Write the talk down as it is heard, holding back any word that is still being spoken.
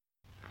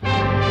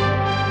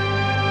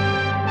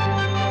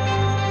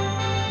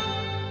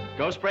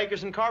Ghost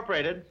Breakers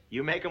Incorporated.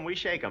 You make 'em, we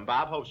shake 'em.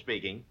 Bob Hope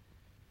speaking.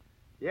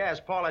 Yes,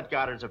 Paulette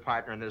Goddard's a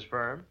partner in this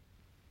firm.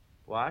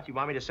 What? You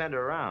want me to send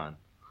her around?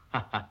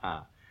 Ha, ha,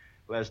 ha.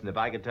 Listen, if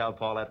I could tell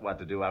Paulette what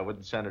to do, I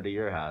wouldn't send her to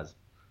your house.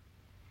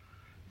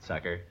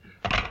 Sucker.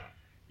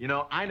 You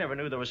know, I never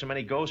knew there were so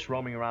many ghosts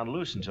roaming around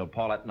loose until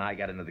Paulette and I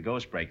got into the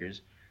Ghost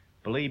Breakers.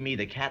 Believe me,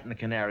 the Cat and the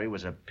Canary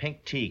was a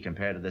pink tea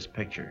compared to this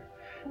picture.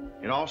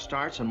 It all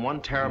starts on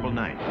one terrible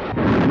night.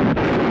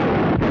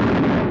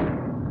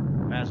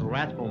 Basil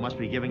Rathbone must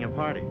be giving a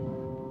party.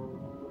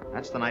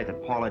 That's the night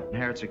that Paulette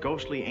inherits a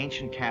ghostly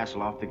ancient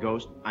castle off the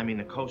coast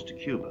of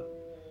Cuba.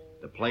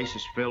 The place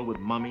is filled with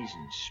mummies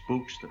and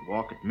spooks that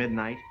walk at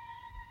midnight.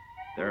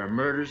 There are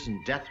murders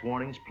and death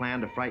warnings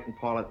planned to frighten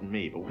Paulette and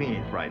me, but we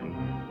ain't frightened.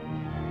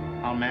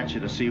 I'll match you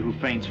to see who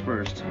faints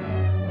first.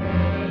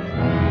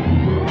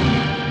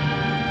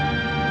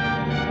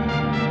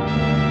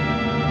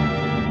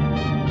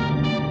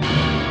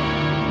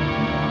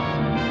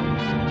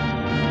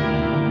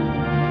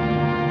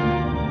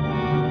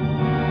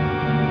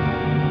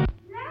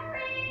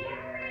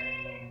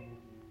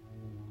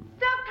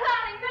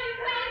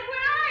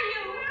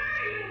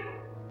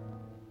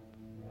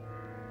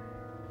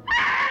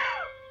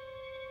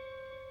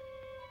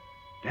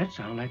 That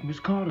sounds like Miss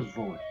Carter's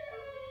voice.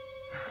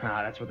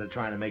 Ah, that's what they're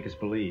trying to make us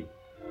believe.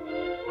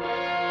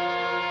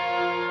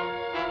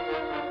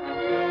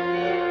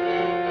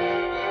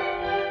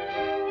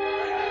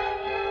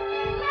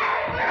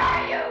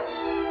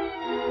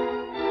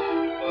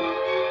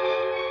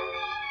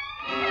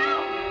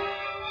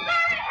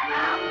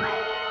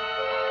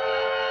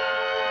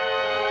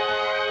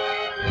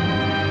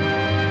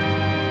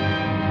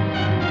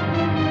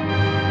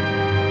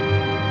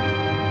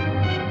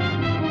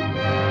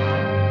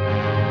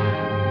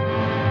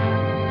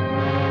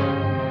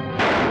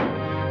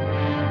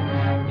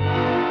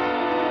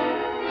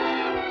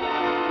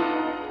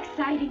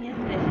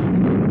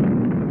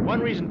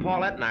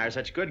 Paulette and I are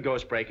such good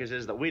ghost breakers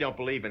is that we don't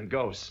believe in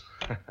ghosts.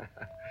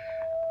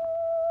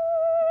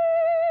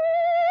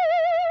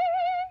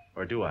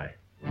 Or do I?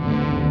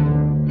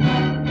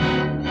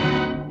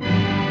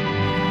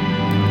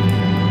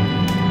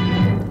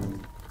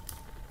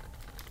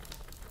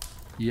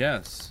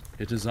 Yes,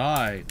 it is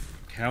I,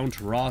 Count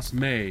Ross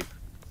May,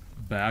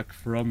 back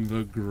from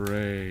the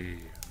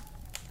grave.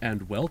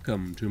 And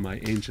welcome to my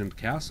ancient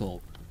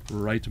castle,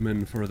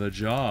 Reitman for the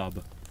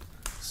job.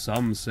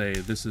 Some say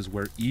this is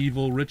where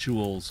evil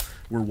rituals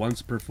were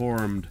once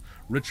performed,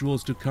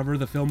 rituals to cover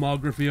the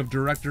filmography of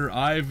director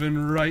Ivan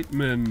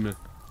Reitman.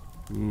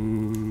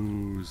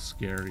 Ooh,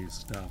 scary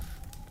stuff.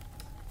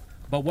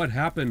 But what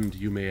happened,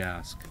 you may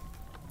ask?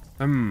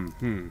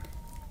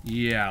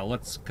 Yeah,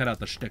 let's cut out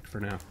the shtick for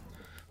now.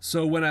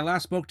 So when I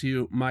last spoke to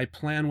you, my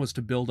plan was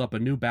to build up a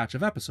new batch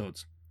of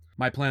episodes.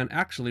 My plan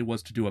actually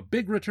was to do a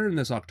big return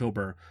this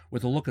October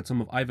with a look at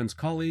some of Ivan's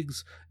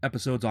colleagues,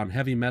 episodes on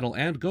heavy metal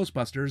and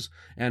Ghostbusters,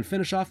 and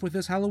finish off with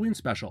this Halloween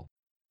special.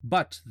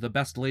 But the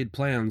best laid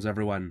plans,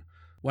 everyone.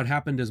 What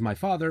happened is my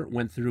father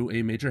went through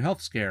a major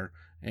health scare,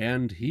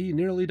 and he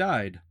nearly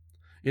died.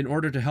 In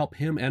order to help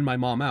him and my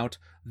mom out,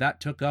 that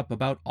took up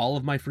about all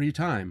of my free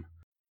time.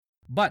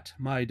 But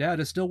my dad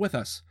is still with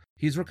us.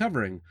 He's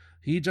recovering.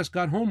 He just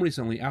got home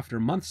recently after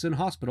months in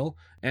hospital,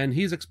 and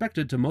he's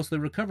expected to mostly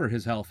recover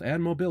his health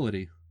and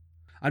mobility.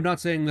 I'm not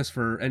saying this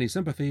for any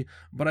sympathy,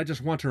 but I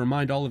just want to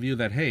remind all of you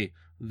that, hey,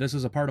 this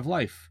is a part of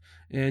life,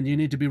 and you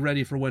need to be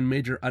ready for when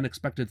major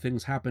unexpected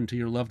things happen to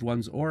your loved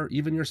ones or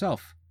even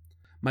yourself.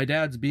 My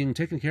dad's being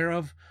taken care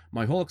of,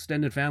 my whole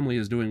extended family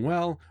is doing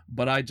well,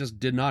 but I just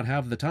did not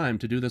have the time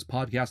to do this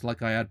podcast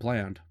like I had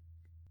planned.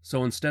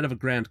 So instead of a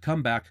grand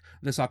comeback,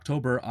 this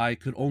October I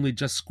could only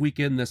just squeak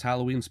in this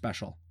Halloween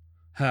special.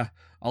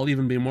 I'll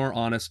even be more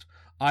honest.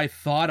 I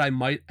thought I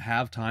might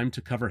have time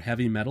to cover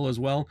heavy metal as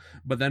well,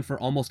 but then for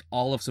almost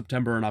all of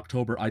September and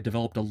October I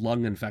developed a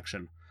lung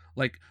infection.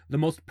 Like, the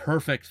most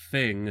perfect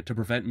thing to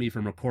prevent me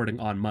from recording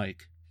on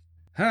mic.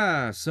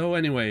 So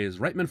anyways,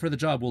 Reitman for the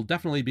Job will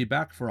definitely be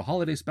back for a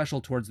holiday special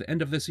towards the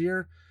end of this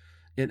year.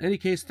 In any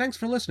case, thanks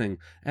for listening,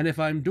 and if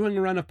I'm doing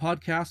a run of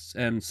podcasts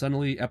and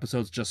suddenly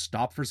episodes just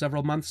stop for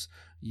several months,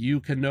 you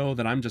can know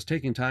that I'm just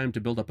taking time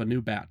to build up a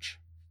new batch.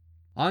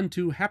 On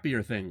to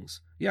happier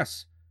things.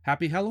 Yes,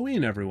 happy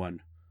Halloween,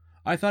 everyone.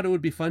 I thought it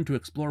would be fun to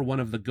explore one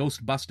of the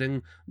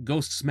ghost-busting,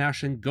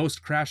 ghost-smashing,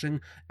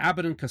 ghost-crashing,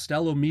 Abbott and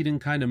Costello meeting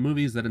kind of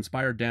movies that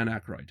inspired Dan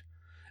Aykroyd.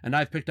 And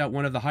I've picked out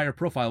one of the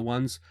higher-profile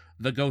ones,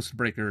 The Ghost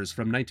Breakers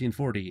from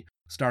 1940,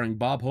 starring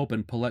Bob Hope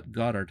and Paulette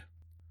Goddard.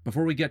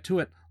 Before we get to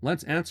it,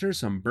 let's answer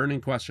some burning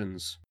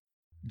questions.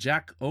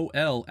 Jack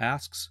O.L.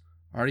 asks,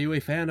 are you a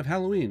fan of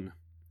Halloween?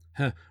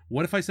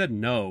 What if I said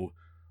no?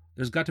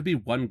 There's got to be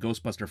one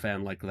Ghostbuster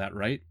fan like that,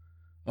 right?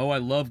 Oh, I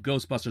love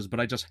Ghostbusters, but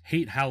I just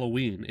hate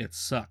Halloween. It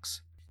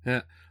sucks.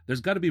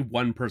 There's got to be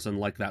one person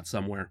like that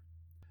somewhere.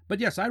 But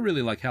yes, I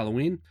really like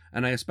Halloween,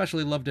 and I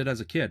especially loved it as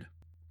a kid.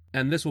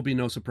 And this will be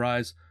no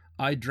surprise,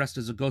 I dressed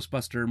as a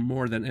Ghostbuster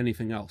more than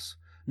anything else.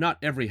 Not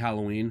every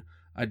Halloween.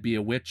 I'd be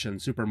a witch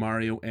and Super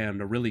Mario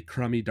and a really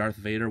crummy Darth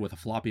Vader with a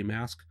floppy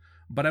mask.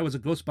 but I was a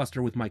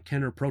Ghostbuster with my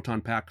Kenner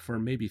Proton Pack for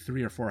maybe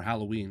 3 or 4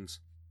 Halloweens.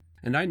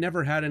 And I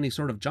never had any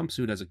sort of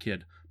jumpsuit as a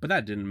kid, but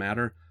that didn't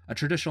matter. A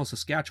traditional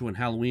Saskatchewan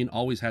Halloween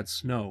always had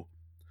snow.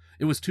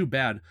 It was too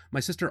bad. My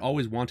sister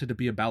always wanted to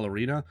be a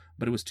ballerina,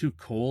 but it was too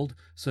cold,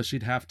 so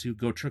she'd have to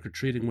go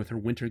trick-or-treating with her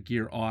winter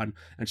gear on,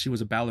 and she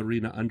was a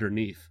ballerina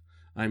underneath.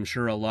 I'm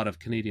sure a lot of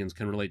Canadians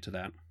can relate to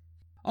that.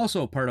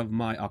 Also part of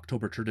my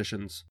October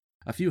traditions,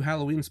 a few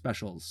Halloween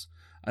specials.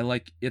 I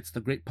like It's the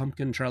Great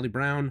Pumpkin Charlie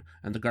Brown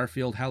and the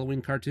Garfield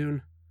Halloween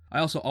cartoon. I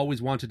also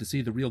always wanted to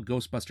see the real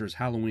Ghostbusters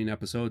Halloween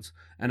episodes,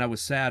 and I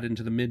was sad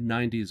into the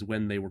mid-90s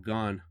when they were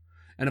gone.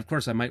 And of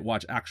course I might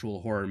watch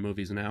actual horror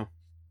movies now.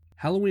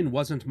 Halloween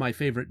wasn't my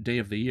favorite day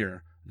of the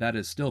year, that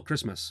is still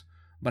Christmas,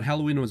 but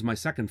Halloween was my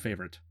second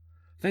favorite.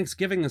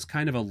 Thanksgiving is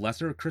kind of a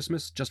lesser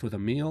Christmas, just with a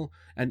meal,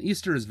 and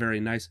Easter is very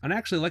nice, and I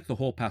actually like the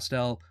whole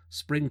pastel,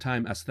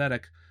 springtime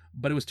aesthetic,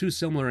 but it was too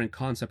similar in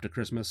concept to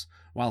Christmas,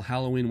 while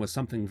Halloween was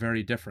something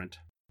very different.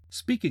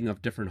 Speaking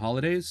of different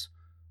holidays,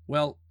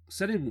 well,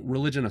 setting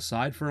religion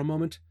aside for a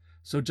moment,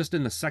 so just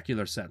in the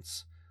secular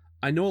sense,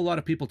 I know a lot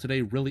of people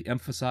today really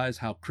emphasize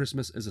how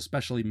Christmas is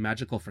especially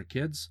magical for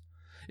kids.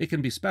 It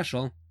can be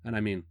special, and I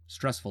mean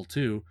stressful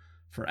too,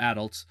 for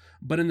adults,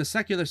 but in the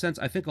secular sense,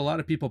 I think a lot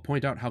of people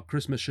point out how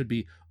Christmas should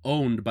be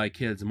owned by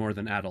kids more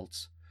than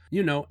adults.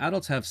 You know,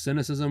 adults have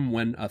cynicism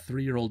when a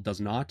 3-year-old does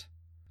not.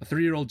 A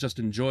 3-year-old just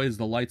enjoys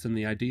the lights and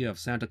the idea of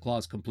Santa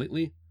Claus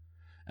completely.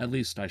 At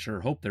least I sure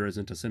hope there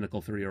isn't a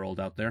cynical 3-year-old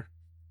out there.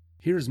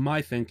 Here's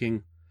my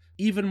thinking.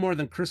 Even more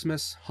than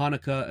Christmas,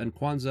 Hanukkah, and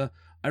Kwanzaa,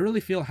 I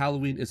really feel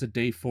Halloween is a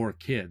day for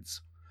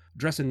kids.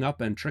 Dressing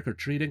up and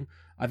trick-or-treating,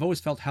 I've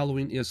always felt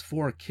Halloween is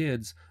for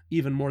kids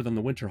even more than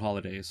the winter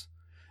holidays.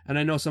 And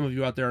I know some of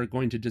you out there are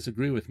going to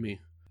disagree with me.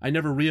 I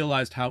never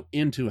realized how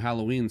into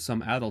Halloween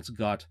some adults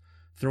got,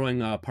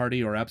 throwing a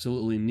party or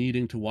absolutely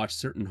needing to watch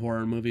certain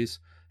horror movies,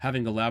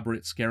 having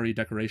elaborate scary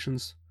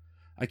decorations.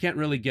 I can't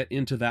really get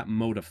into that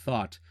mode of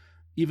thought.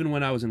 Even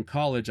when I was in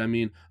college,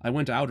 I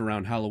went out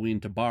around Halloween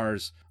to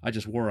bars. I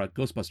just wore a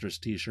Ghostbusters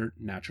t-shirt,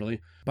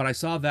 naturally. But I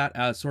saw that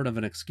as sort of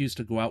an excuse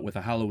to go out with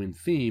a Halloween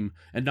theme,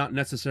 and not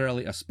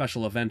necessarily a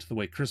special event the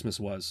way Christmas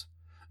was.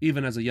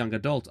 Even as a young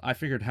adult, I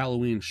figured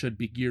Halloween should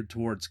be geared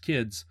towards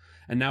kids,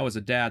 and now as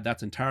a dad,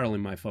 that's entirely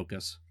my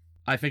focus.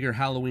 I figure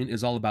Halloween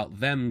is all about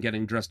them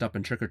getting dressed up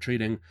and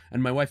trick-or-treating,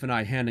 and my wife and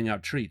I handing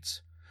out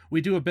treats.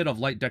 We do a bit of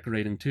light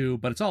decorating too,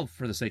 but it's all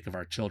for the sake of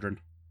our children.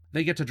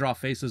 They get to draw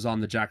faces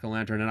on the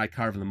jack-o'-lantern and I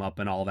carve them up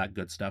and all that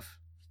good stuff.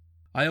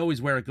 I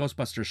always wear a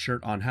Ghostbusters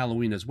shirt on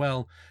Halloween as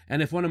well,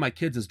 and if one of my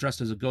kids is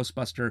dressed as a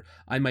Ghostbuster,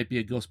 I might be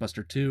a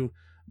Ghostbuster too,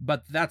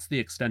 but that's the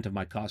extent of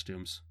my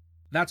costumes.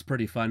 That's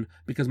pretty fun,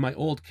 because my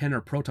old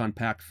Kenner Proton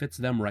Pack fits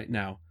them right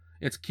now.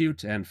 It's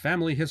cute and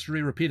family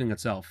history repeating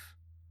itself.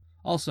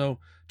 Also,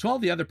 to all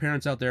the other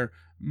parents out there,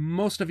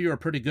 most of you are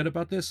pretty good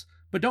about this,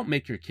 but don't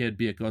make your kid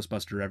be a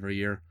Ghostbuster every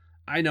year.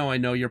 I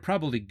know, you're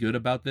probably good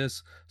about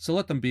this, so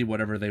let them be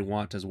whatever they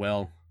want as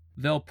well.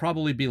 They'll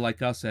probably be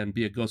like us and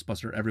be a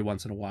Ghostbuster every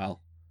once in a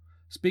while.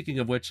 Speaking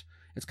of which,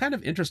 it's kind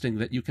of interesting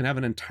that you can have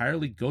an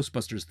entirely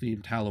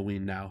Ghostbusters-themed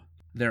Halloween now.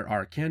 There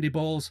are candy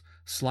bowls,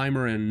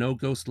 Slimer and no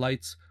ghost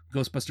lights,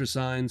 Ghostbuster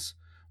signs,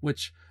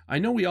 which I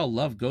know we all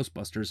love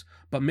Ghostbusters,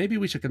 but maybe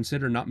we should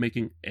consider not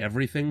making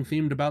everything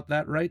themed about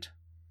that, right?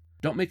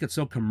 Don't make it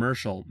so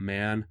commercial,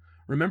 man.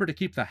 Remember to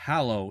keep the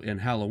Hallow in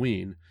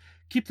Halloween.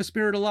 Keep the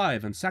spirit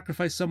alive and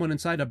sacrifice someone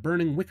inside a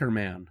burning Wicker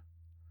Man.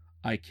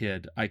 I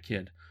kid.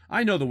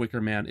 I know the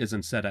Wicker Man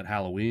isn't set at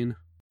Halloween.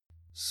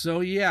 So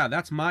yeah,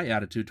 that's my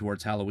attitude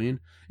towards Halloween.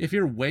 If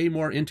you're way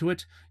more into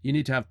it, you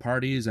need to have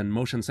parties and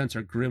motion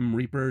sensor Grim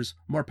Reapers,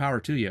 more power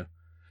to you.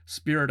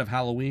 Spirit of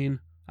Halloween,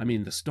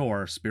 the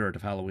store, Spirit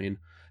of Halloween,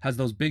 has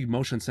those big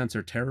motion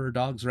sensor terror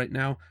dogs right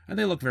now, and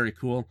they look very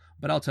cool,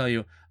 but I'll tell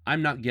you,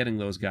 I'm not getting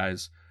those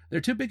guys.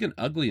 They're too big and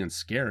ugly and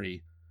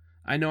scary.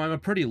 I know I'm a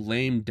pretty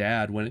lame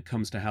dad when it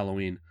comes to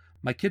Halloween.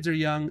 My kids are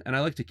young, and I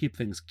like to keep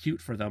things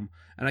cute for them,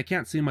 and I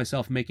can't see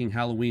myself making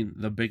Halloween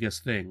the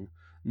biggest thing.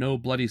 No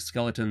bloody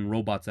skeleton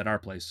robots at our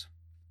place.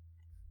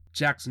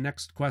 Jack's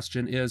next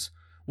question is,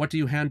 what do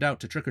you hand out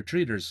to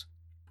trick-or-treaters?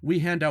 We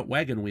hand out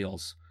wagon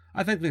wheels.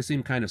 I think they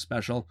seem kind of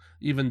special,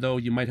 even though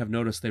you might have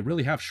noticed they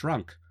really have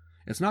shrunk.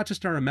 It's not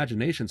just our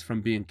imaginations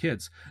from being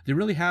kids. They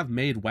really have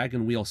made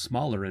wagon wheels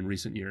smaller in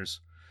recent years.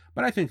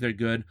 But I think they're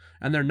good,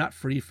 and they're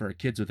nut-free for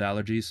kids with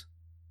allergies.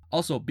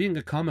 Also, being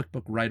a comic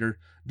book writer,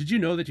 did you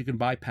know that you can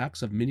buy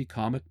packs of mini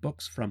comic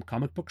books from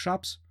comic book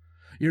shops?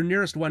 Your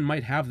nearest one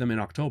might have them in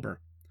October.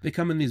 They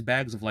come in these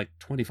bags of like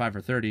 25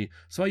 or 30,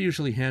 so I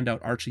usually hand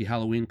out Archie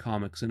Halloween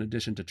comics in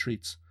addition to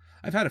treats.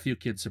 I've had a few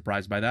kids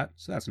surprised by that,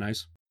 so that's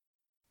nice.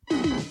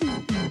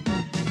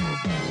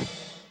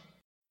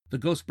 The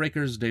Ghost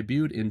Breakers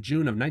debuted in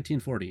June of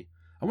 1940.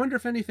 I wonder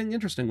if anything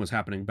interesting was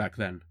happening back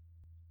then.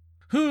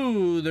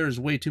 There's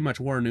way too much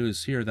war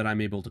news here that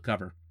I'm able to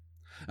cover.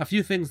 A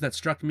few things that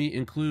struck me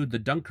include the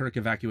Dunkirk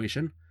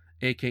evacuation,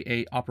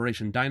 aka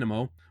Operation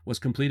Dynamo, was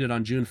completed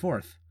on June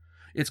 4th.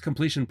 Its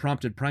completion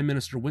prompted Prime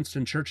Minister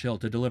Winston Churchill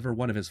to deliver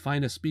one of his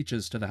finest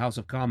speeches to the House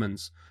of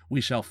Commons,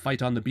 "We shall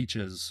fight on the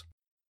beaches."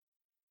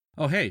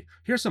 Oh hey,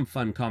 here's some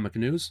fun comic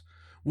news.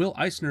 Will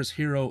Eisner's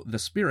hero The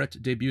Spirit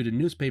debuted in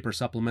newspaper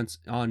supplements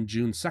on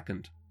June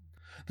 2nd.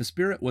 The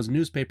Spirit was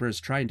newspapers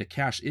trying to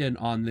cash in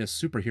on this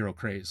superhero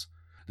craze.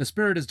 The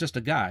Spirit is just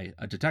a guy,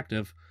 a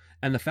detective,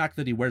 and the fact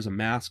that he wears a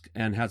mask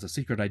and has a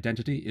secret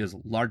identity is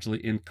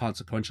largely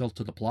inconsequential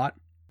to the plot.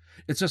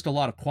 It's just a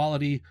lot of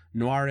quality,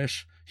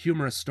 noirish,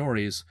 humorous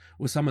stories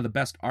with some of the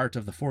best art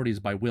of the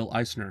 40s by Will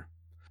Eisner.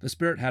 The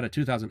Spirit had a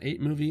 2008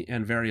 movie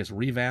and various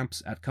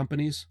revamps at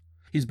companies.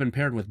 He's been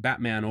paired with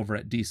Batman over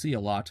at DC a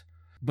lot,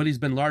 but he's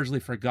been largely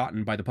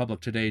forgotten by the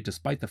public today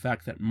despite the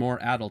fact that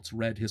more adults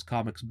read his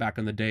comics back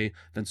in the day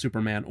than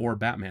Superman or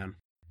Batman.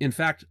 In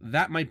fact,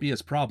 that might be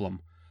his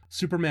problem.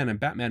 Superman and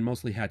Batman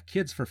mostly had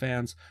kids for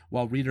fans,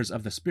 while readers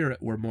of The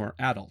Spirit were more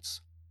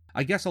adults.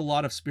 I guess a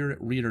lot of Spirit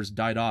readers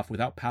died off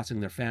without passing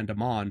their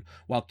fandom on,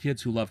 while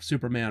kids who loved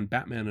Superman,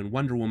 Batman, and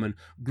Wonder Woman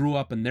grew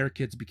up and their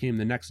kids became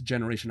the next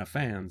generation of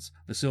fans,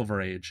 the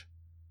Silver Age.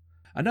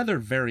 Another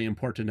very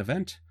important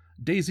event,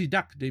 Daisy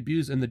Duck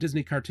debuts in the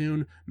Disney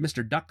cartoon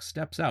Mr. Duck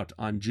Steps Out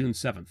on June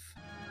 7th.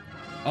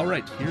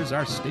 Alright, here's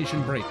our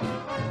station break.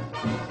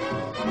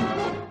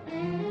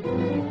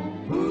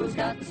 Who's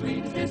got the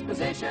sweetest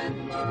disposition?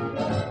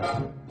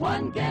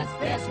 One guess,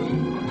 guess who?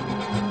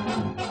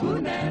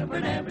 Who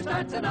never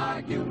starts an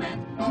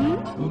argument?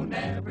 Who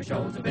never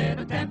shows a bit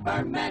of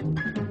temperament?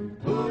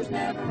 Who's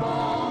never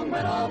wrong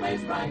but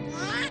always right?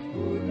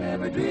 Who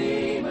never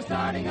dream of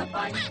starting a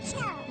fight?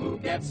 Who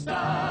gets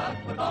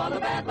stuck with all the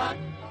bad luck?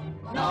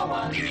 No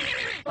one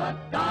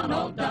but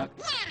Donald Duck.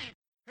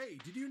 Hey,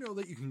 did you know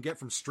that you can get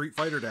from Street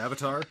Fighter to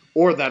Avatar?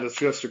 Or that it's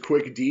just a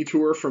quick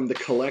detour from the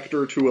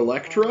Collector to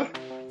Elektra?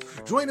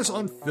 Join us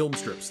on Film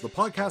Strips, the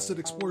podcast that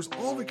explores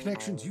all the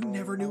connections you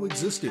never knew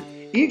existed.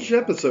 Each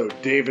episode,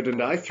 David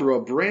and I throw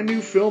a brand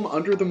new film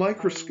under the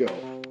microscope.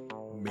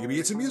 Maybe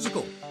it's a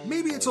musical,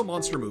 maybe it's a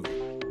monster movie,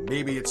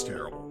 maybe it's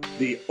terrible.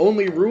 The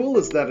only rule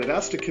is that it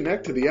has to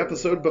connect to the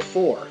episode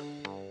before.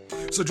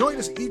 So join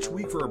us each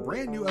week for a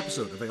brand new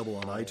episode available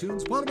on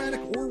iTunes,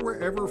 Podomatic, or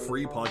wherever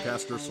free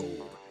podcasts are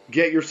sold.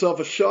 Get yourself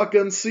a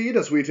shotgun seat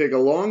as we take a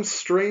long,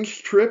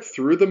 strange trip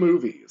through the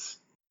movies.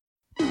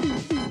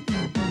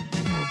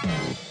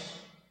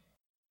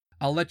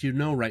 I'll let you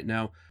know right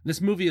now,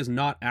 this movie is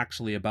not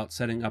actually about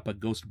setting up a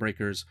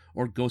Ghostbreakers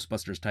or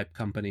Ghostbusters type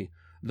company,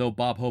 though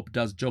Bob Hope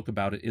does joke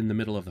about it in the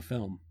middle of the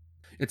film.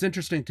 It's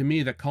interesting to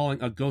me that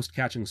calling a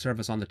ghost-catching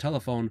service on the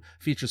telephone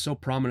features so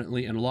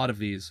prominently in a lot of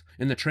these.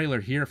 In the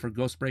trailer here for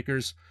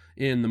Ghostbreakers,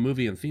 in the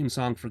movie and theme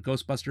song for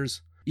Ghostbusters,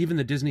 even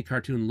the Disney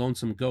cartoon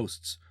Lonesome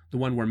Ghosts, the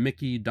one where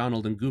Mickey,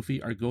 Donald, and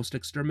Goofy are ghost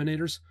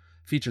exterminators,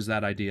 features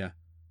that idea.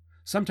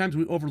 Sometimes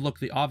we overlook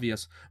the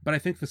obvious, but I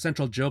think the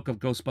central joke of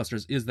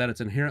Ghostbusters is that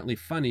it's inherently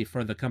funny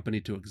for the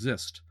company to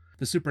exist.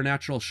 The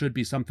supernatural should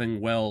be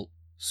something, well,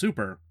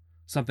 super.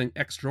 Something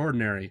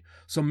extraordinary,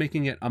 so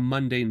making it a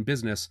mundane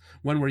business,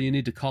 one where you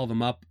need to call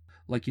them up,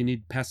 like you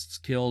need pests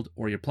killed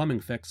or your plumbing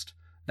fixed,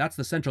 that's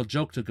the central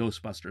joke to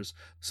Ghostbusters,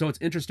 so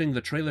it's interesting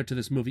the trailer to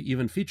this movie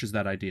even features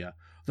that idea,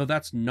 though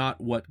that's not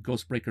what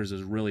Ghostbreakers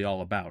is really all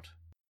about.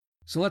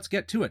 So let's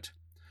get to it.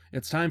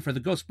 It's time for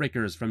The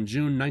Ghostbreakers from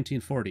June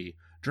 1940,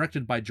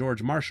 directed by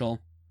George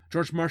Marshall.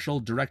 George Marshall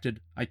directed,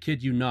 I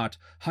kid you not,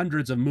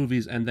 hundreds of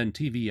movies and then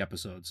TV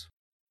episodes.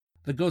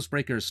 The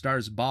Ghostbreakers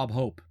stars Bob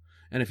Hope,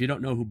 and if you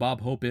don't know who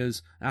Bob Hope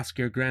is, ask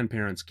your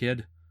grandparents,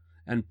 kid.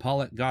 And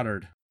Paulette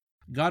Goddard.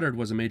 Goddard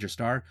was a major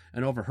star,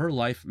 and over her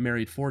life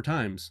married 4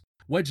 times.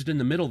 Wedged in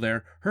the middle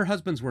there, her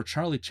husbands were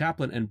Charlie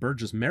Chaplin and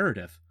Burgess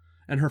Meredith,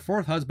 and her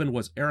 4th husband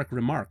was Eric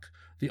Remarque,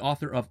 the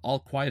author of All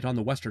Quiet on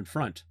the Western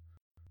Front.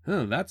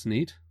 Oh, that's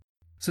neat.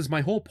 Since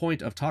my whole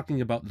point of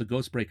talking about the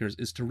Ghostbreakers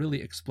is to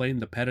really explain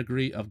the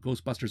pedigree of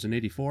Ghostbusters in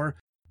 '84,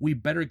 we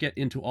better get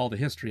into all the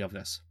history of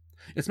this.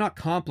 It's not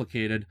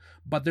complicated,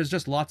 but there's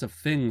just lots of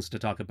things to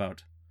talk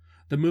about.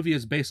 The movie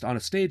is based on a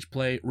stage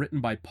play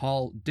written by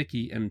Paul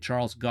Dickey and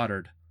Charles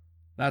Goddard.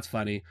 That's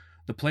funny.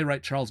 The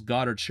playwright Charles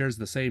Goddard shares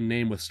the same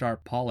name with star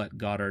Paulette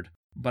Goddard,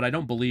 but I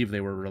don't believe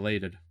they were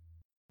related.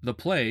 The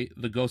play,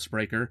 The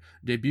Ghostbreaker,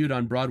 debuted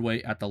on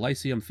Broadway at the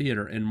Lyceum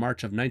Theatre in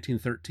March of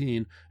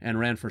 1913 and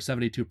ran for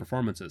 72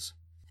 performances.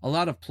 A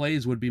lot of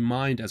plays would be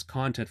mined as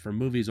content for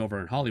movies over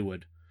in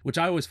Hollywood, which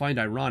I always find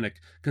ironic,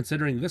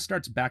 considering this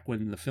starts back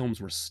when the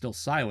films were still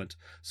silent,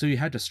 so you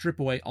had to strip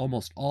away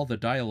almost all the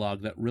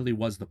dialogue that really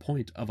was the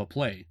point of a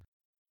play.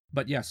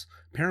 But yes,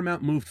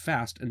 Paramount moved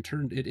fast and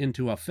turned it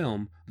into a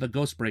film, The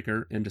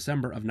Ghostbreaker, in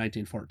December of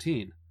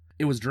 1914.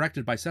 It was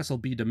directed by Cecil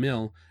B.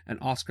 DeMille and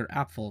Oscar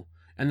Apfel,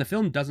 and the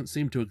film doesn't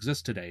seem to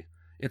exist today.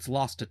 It's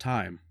lost to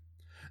time.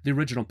 The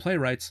original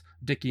playwrights,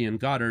 Dickey and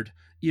Goddard,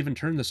 even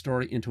turned the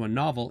story into a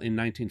novel in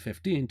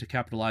 1915 to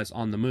capitalize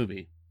on the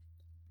movie.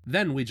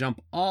 Then we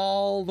jump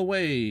all the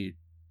way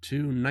to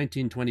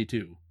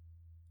 1922.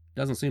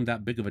 Doesn't seem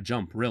that big of a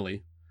jump,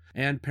 really.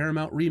 And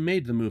Paramount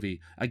remade the movie,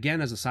 again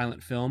as a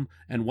silent film,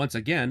 and once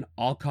again,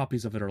 all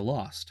copies of it are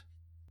lost.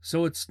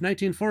 So it's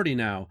 1940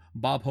 now.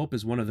 Bob Hope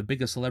is one of the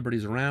biggest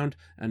celebrities around,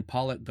 and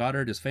Paulette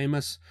Goddard is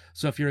famous,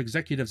 so if you're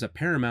executives at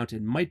Paramount,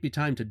 it might be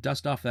time to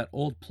dust off that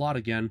old plot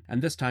again,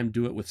 and this time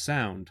do it with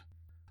sound.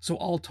 So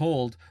all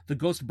told, The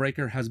Ghost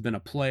Breaker has been a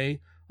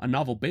play, a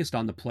novel based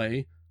on the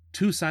play,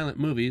 2 silent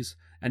movies,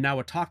 and now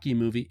a talkie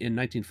movie in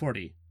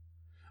 1940.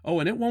 Oh,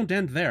 and it won't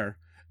end there.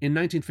 In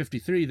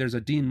 1953, there's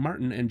a Dean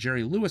Martin and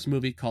Jerry Lewis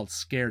movie called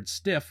Scared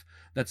Stiff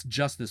that's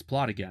just this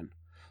plot again.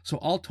 So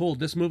all told,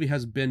 this movie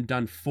has been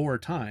done 4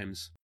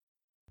 times.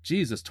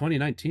 Jesus,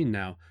 2019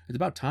 now. It's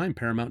about time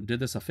Paramount did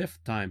this a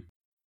 5th time.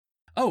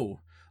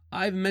 Oh,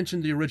 I've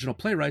mentioned the original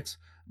playwrights,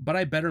 but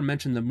I better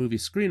mention the movie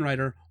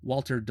screenwriter,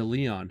 Walter de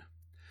Leon.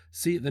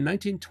 See, the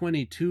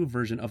 1922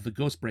 version of The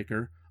Ghost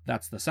Breaker,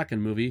 that's the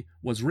second movie,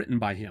 was written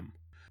by him.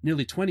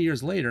 Nearly 20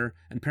 years later,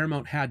 and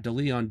Paramount had de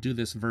Leon do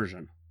this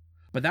version.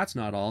 But that's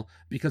not all.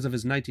 Because of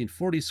his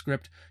 1940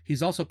 script,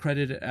 he's also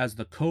credited as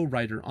the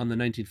co-writer on the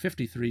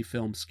 1953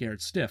 film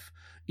Scared Stiff,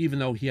 even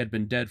though he had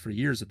been dead for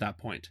years at that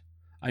point.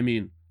 I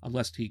mean,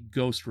 unless he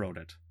ghost wrote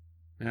it.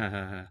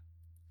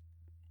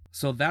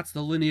 So that's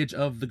the lineage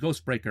of The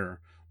Ghost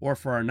Breaker, or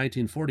for our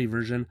 1940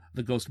 version,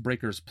 The Ghost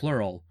Breakers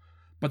plural.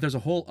 But there's a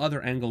whole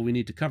other angle we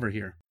need to cover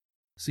here.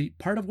 See,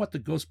 part of what The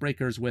Ghost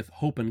Breakers with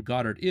Hope and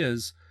Goddard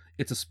is,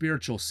 it's a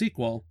spiritual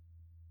sequel.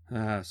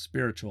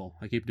 Spiritual.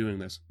 I keep doing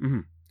this.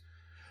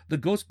 The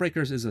Ghost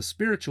Breakers is a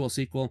spiritual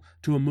sequel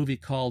to a movie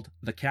called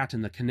The Cat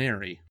and the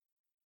Canary.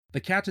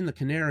 The Cat and the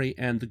Canary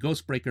and The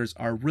Ghost Breakers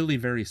are really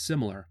very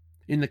similar.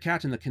 In The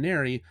Cat and the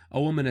Canary, a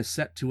woman is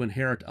set to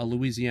inherit a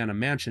Louisiana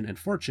mansion and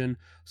fortune,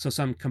 so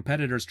some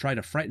competitors try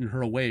to frighten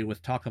her away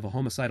with talk of a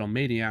homicidal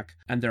maniac,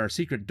 and there are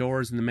secret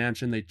doors in the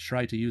mansion they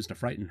try to use to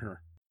frighten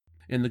her.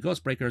 In The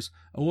Ghost Breakers,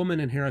 a woman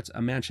inherits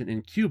a mansion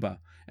in Cuba,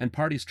 and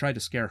parties try to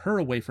scare her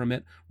away from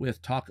it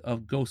with talk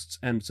of ghosts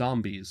and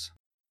zombies.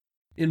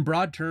 In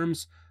broad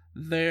terms,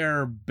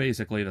 they're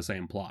basically the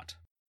same plot.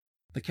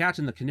 The Cat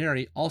and the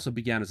Canary also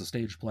began as a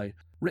stage play,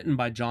 written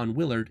by John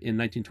Willard in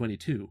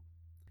 1922.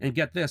 And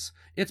get this,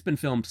 it's been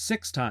filmed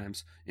 6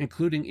 times,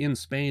 including in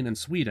Spain and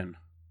Sweden.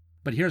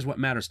 But here's what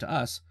matters to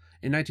us.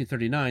 In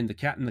 1939, The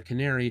Cat and the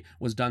Canary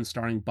was done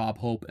starring Bob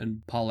Hope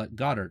and Paulette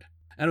Goddard,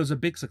 and it was a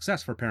big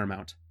success for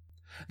Paramount.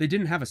 They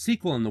didn't have a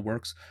sequel in the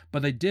works,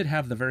 but they did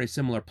have the very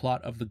similar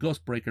plot of the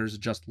Ghost Breakers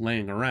just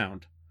laying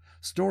around.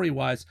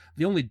 Story-wise,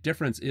 the only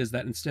difference is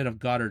that instead of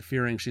Goddard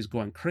fearing she's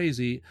going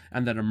crazy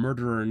and that a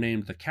murderer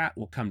named the Cat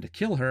will come to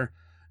kill her,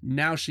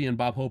 now she and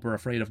Bob Hope are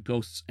afraid of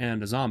ghosts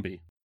and a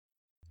zombie.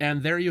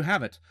 And there you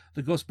have it.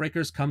 The Ghost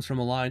Breakers comes from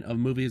a line of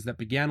movies that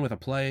began with a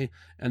play,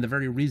 and the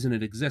very reason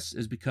it exists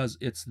is because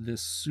it's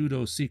this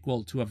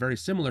pseudo-sequel to a very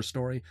similar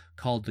story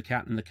called The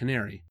Cat and the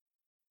Canary.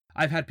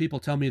 I've had people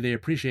tell me they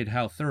appreciate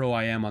how thorough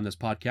I am on this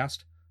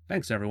podcast.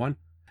 Thanks, everyone.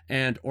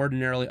 And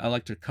ordinarily I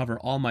like to cover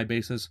all my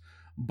bases,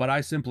 but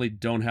I simply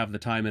don't have the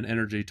time and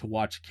energy to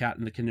watch Cat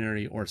and the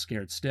Canary or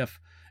Scared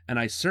Stiff, and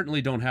I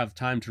certainly don't have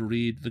time to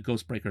read the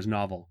Ghost Breakers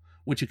novel,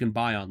 which you can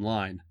buy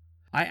online.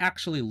 I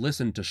actually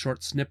listened to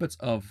short snippets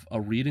of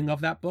a reading of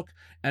that book,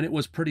 and it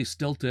was pretty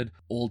stilted,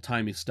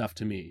 old-timey stuff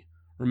to me.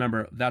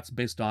 Remember, that's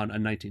based on a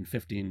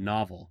 1915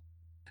 novel.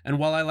 And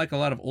while I like a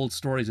lot of old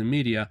stories and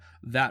media,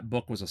 that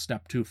book was a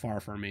step too far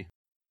for me.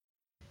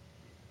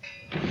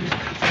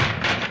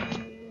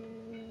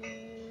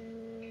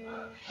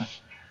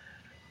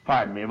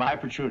 Pardon me, am I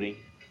protruding?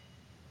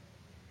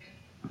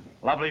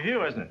 Lovely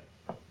view, isn't it?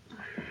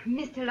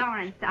 Mr.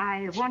 Lawrence,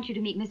 I want you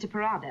to meet Mr.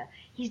 Parada.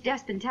 He's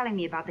just been telling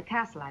me about the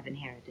castle I've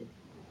inherited.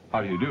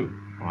 How do you do?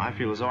 Well, I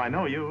feel as though I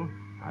know you.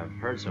 I've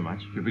heard so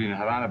much. You've been in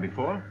Havana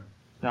before?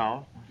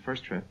 No,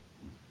 first trip.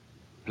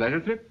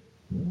 Pleasure trip?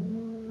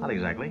 Not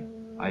exactly.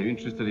 Are you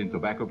interested in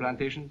tobacco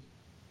plantations?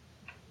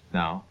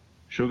 No.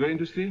 Sugar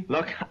industry?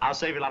 Look, I'll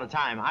save you a lot of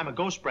time. I'm a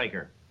ghost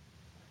breaker.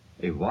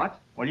 A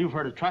what? Well, you've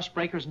heard of trust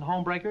breakers and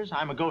home breakers.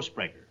 I'm a ghost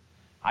breaker.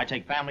 I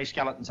take family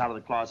skeletons out of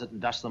the closet and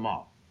dust them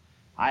off.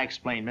 I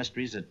explain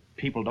mysteries that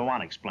people don't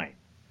want explained.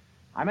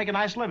 I make a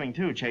nice living,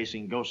 too,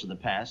 chasing ghosts of the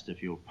past,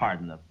 if you'll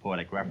pardon the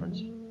poetic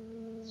reference.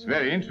 It's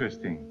very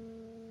interesting.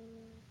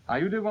 Are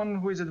you the one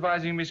who is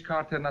advising Miss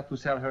Carter not to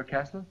sell her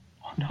castle?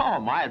 Oh, no,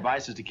 my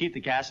advice is to keep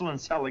the castle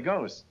and sell the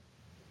ghosts.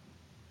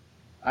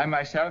 I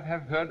myself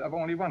have heard of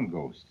only one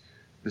ghost,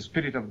 the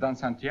spirit of Don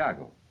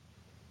Santiago.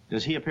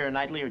 Does he appear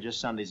nightly or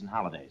just Sundays and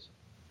holidays?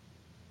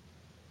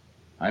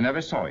 I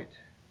never saw it,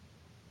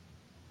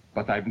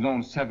 but I've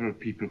known several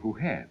people who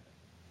have.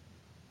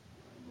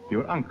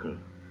 Your uncle.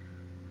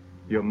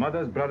 Your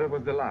mother's brother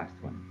was the last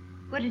one.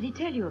 What did he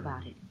tell you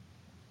about it?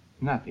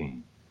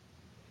 Nothing.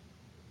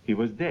 He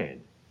was dead.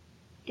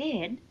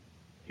 Dead?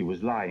 He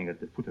was lying at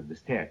the foot of the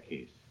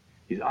staircase.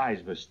 His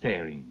eyes were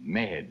staring,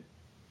 mad.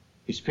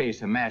 His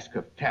face a mask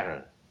of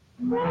terror.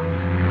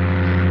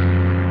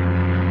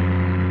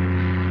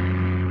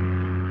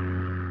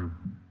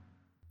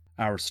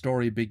 Our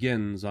story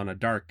begins on a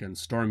dark and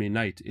stormy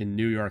night in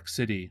New York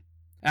City.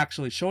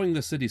 Actually, showing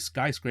the city's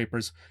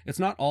skyscrapers, it's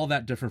not all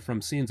that different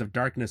from scenes of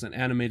darkness and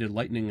animated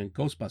lightning in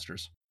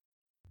Ghostbusters.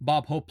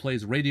 Bob Hope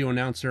plays radio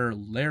announcer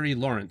Larry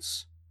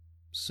Lawrence.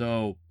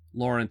 So,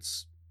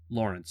 Lawrence.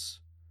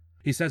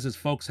 He says his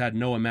folks had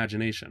no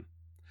imagination.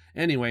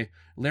 Anyway,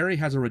 Larry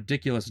has a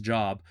ridiculous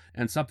job,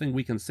 and something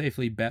we can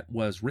safely bet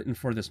was written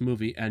for this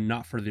movie and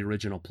not for the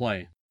original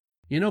play.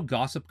 You know,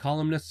 gossip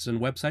columnists and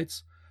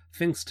websites?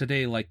 Things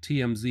today like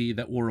TMZ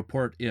that will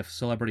report if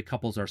celebrity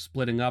couples are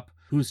splitting up,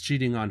 who's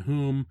cheating on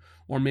whom,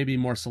 or maybe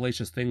more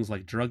salacious things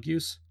like drug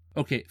use.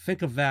 Okay,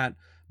 think of that,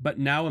 but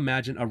now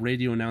imagine a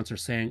radio announcer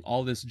saying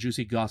all this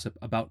juicy gossip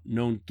about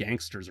known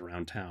gangsters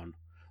around town.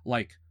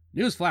 Like,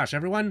 newsflash,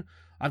 everyone!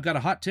 I've got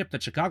a hot tip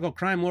that Chicago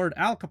crime lord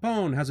Al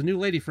Capone has a new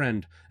lady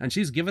friend, and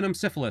she's giving him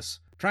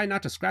syphilis. Try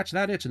not to scratch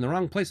that itch in the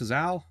wrong places,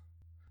 Al.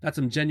 That's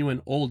some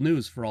genuine old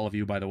news for all of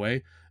you, by the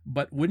way,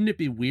 but wouldn't it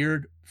be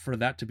weird for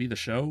that to be the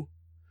show?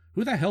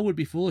 Who the hell would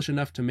be foolish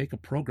enough to make a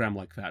program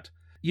like that?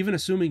 Even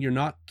assuming you're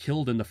not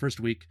killed in the first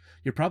week,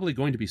 you're probably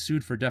going to be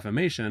sued for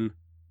defamation,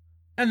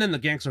 and then the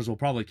gangsters will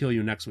probably kill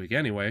you next week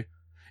anyway.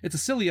 It's a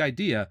silly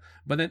idea,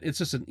 but then it's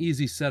just an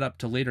easy setup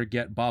to later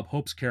get Bob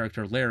Hope's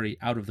character Larry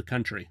out of the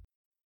country.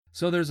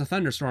 So there's a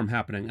thunderstorm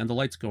happening and the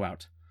lights go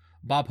out.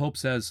 Bob Hope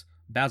says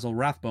Basil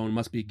Rathbone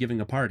must be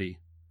giving a party.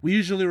 We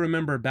usually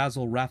remember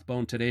Basil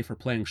Rathbone today for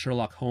playing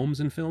Sherlock Holmes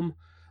in film,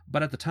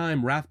 but at the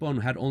time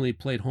Rathbone had only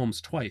played Holmes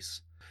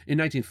twice. In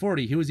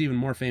 1940, he was even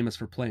more famous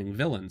for playing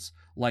villains,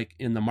 like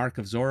in The Mark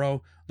of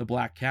Zorro, The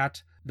Black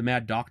Cat, The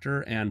Mad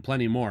Doctor, and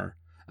plenty more.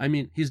 I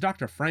mean, he's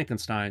Dr.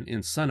 Frankenstein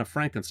in Son of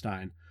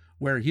Frankenstein,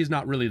 where he's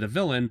not really the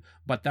villain,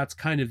 but that's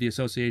kind of the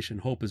association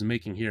Hope is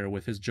making here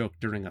with his joke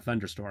during a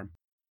thunderstorm.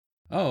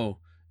 Oh,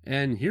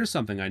 and here's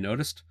something I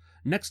noticed.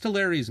 Next to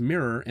Larry's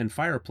mirror and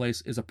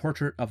fireplace is a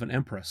portrait of an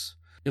empress.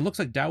 It looks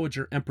like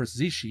Dowager Empress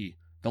Cixi,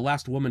 the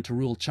last woman to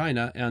rule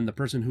China and the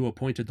person who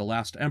appointed the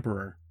last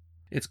emperor.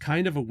 It's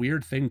kind of a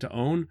weird thing to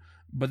own,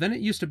 but then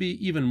it used to be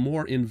even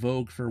more in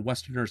vogue for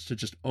Westerners to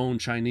just own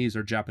Chinese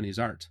or Japanese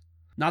art.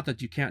 Not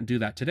that you can't do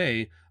that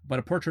today, but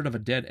a portrait of a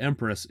dead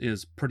empress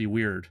is pretty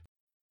weird.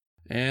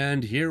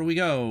 And here we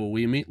go.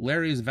 We meet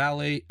Larry's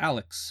valet,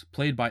 Alex,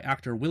 played by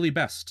actor Willie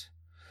Best.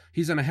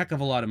 He's in a heck of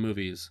a lot of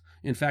movies.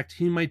 In fact,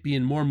 he might be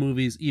in more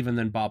movies even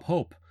than Bob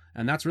Hope,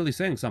 and that's really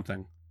saying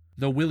something.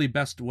 Though Willie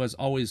Best was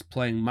always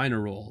playing minor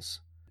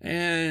roles.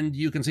 And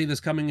you can see this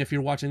coming if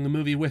you're watching the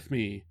movie with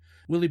me.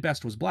 Willie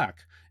Best was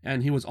black,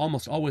 and he was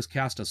almost always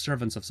cast as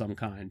servants of some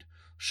kind.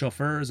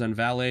 Chauffeurs and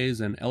valets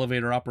and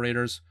elevator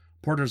operators,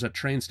 porters at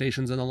train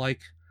stations and the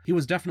like. He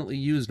was definitely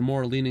used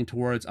more leaning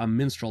towards a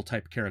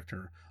minstrel-type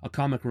character, a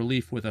comic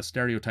relief with a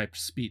stereotyped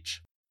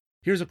speech.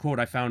 Here's a quote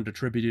I found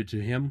attributed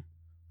to him.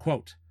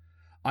 Quote,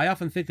 "I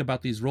often think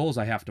about these roles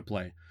I have to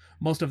play.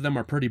 Most of them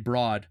are pretty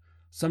broad.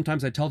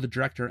 Sometimes I tell the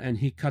director and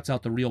he cuts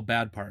out the real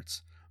bad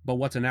parts. But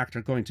what's an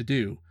actor going to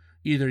do?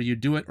 Either you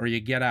do it or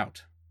you get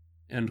out."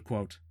 End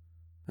quote.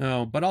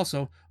 Oh, but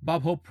also,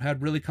 Bob Hope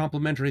had really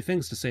complimentary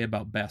things to say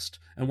about Best,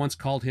 and once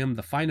called him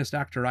the finest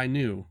actor I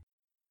knew.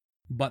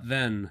 But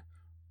then,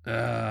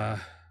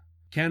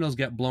 candles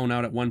get blown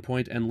out at one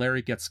point and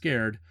Larry gets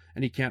scared,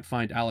 and he can't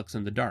find Alex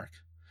in the dark.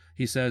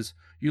 He says,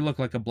 "You look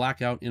like a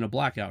blackout in a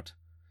blackout."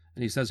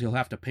 And he says he'll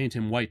have to paint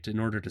him white in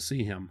order to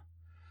see him.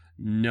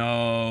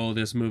 No,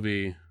 this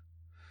movie.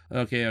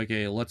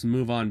 Okay, let's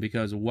move on,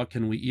 because what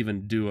can we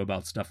even do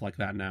about stuff like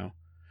that now?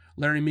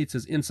 Larry meets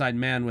his inside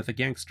man with the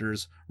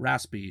gangsters,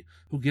 Raspy,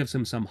 who gives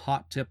him some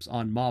hot tips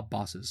on mob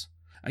bosses.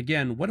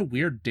 Again, what a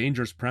weird,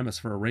 dangerous premise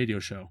for a radio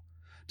show.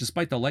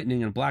 Despite the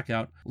lightning and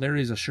blackout,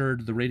 Larry's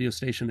assured the radio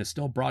station is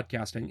still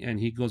broadcasting, and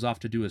he goes off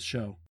to do his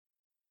show.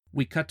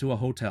 We cut to a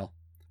hotel.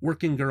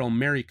 Working girl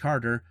Mary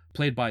Carter,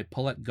 played by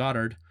Paulette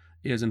Goddard,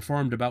 is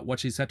informed about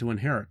what she's set to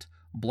inherit,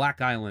 Black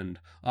Island,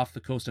 off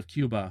the coast of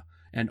Cuba,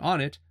 and on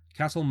it,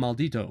 Castle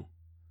Maldito.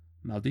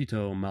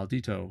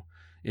 Maldito.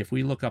 If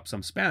we look up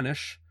some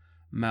Spanish,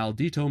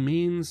 Maldito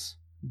means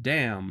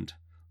damned.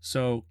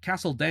 So,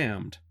 Castle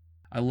Damned.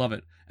 I love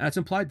it, and it's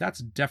implied that's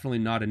definitely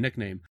not a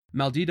nickname.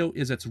 Maldito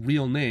is its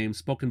real name,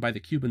 spoken by the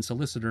Cuban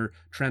solicitor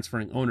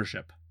transferring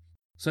ownership.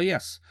 So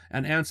yes,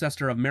 an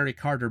ancestor of Mary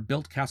Carter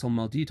built Castle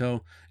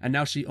Maldito, and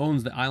now she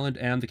owns the island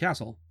and the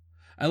castle.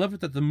 I love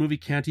it that the movie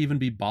can't even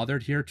be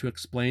bothered here to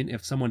explain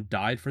if someone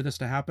died for this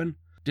to happen.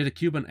 Did a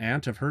Cuban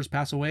aunt of hers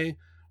pass away?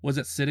 Was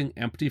it sitting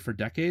empty for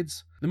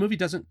decades? The movie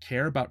doesn't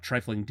care about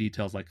trifling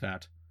details like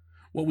that.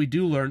 What we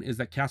do learn is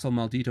that Castle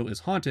Maldito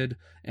is haunted,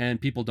 and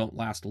people don't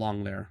last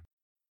long there.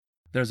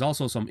 There's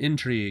also some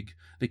intrigue.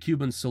 The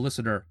Cuban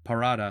solicitor,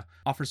 Parada,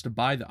 offers to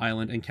buy the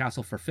island and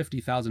castle for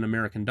 $50,000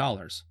 American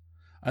dollars.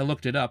 I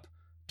looked it up.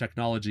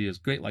 Technology is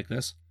great like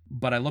this.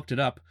 But I looked it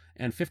up,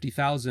 and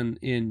 $50,000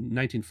 in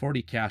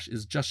 1940 cash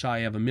is just shy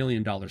of $1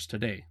 million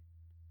today.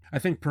 I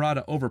think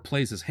Parada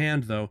overplays his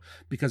hand, though,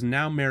 because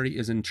now Mary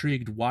is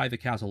intrigued why the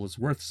castle is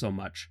worth so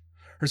much.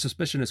 Her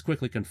suspicion is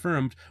quickly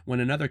confirmed when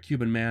another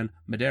Cuban man,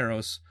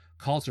 Medeiros,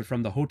 calls her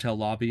from the hotel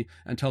lobby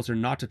and tells her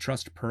not to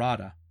trust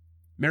Parada.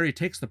 Mary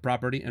takes the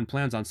property and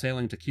plans on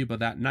sailing to Cuba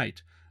that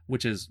night,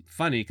 which is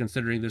funny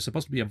considering there's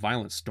supposed to be a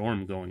violent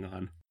storm going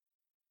on.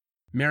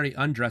 Mary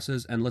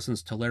undresses and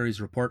listens to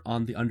Larry's report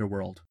on the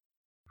underworld.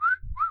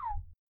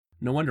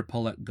 No wonder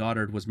Paulette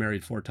Goddard was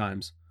married 4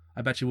 times.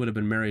 I bet she would have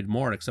been married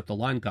more, except the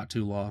line got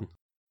too long.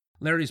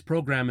 Larry's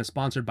program is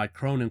sponsored by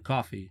Cronin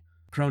Coffee.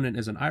 Cronin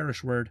is an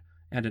Irish word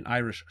and an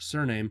Irish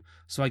surname,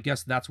 so I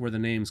guess that's where the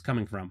name's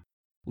coming from.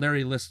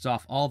 Larry lists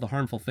off all the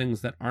harmful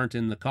things that aren't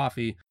in the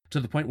coffee to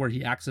the point where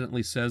he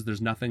accidentally says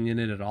there's nothing in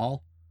it at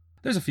all.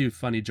 There's a few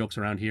funny jokes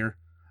around here.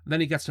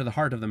 Then he gets to the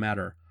heart of the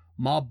matter.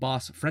 Mob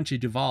boss Frenchy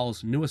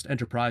Duval's newest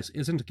enterprise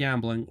isn't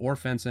gambling or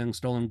fencing,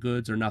 stolen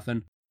goods, or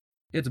nothing.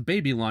 It's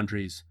baby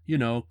laundries,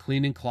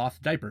 cleaning cloth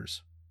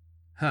diapers.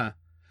 Huh.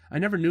 I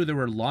never knew there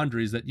were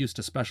laundries that used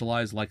to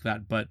specialize like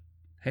that, but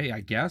hey,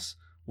 I guess.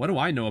 What do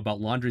I know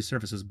about laundry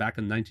services back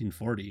in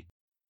 1940?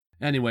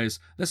 Anyways,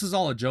 this is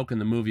all a joke in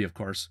the movie, of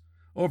course.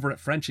 Over at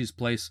Frenchy's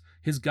place,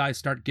 his guys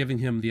start giving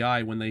him the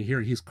eye when they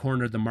hear he's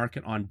cornered the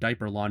market on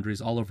diaper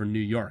laundries all over New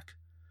York.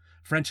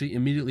 Frenchy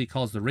immediately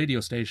calls the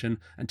radio station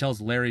and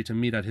tells Larry to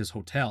meet at his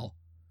hotel.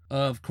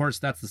 Of course,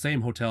 that's the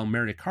same hotel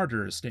Mary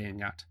Carter is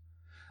staying at.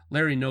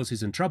 Larry knows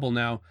he's in trouble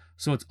now,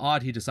 so it's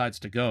odd he decides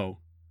to go.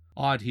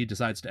 Odd he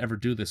decides to ever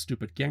do this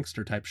stupid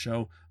gangster-type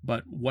show,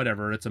 but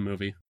whatever, it's a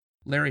movie.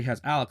 Larry has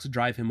Alex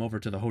drive him over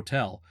to the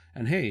hotel,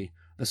 and hey,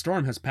 the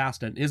storm has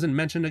passed and isn't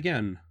mentioned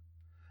again.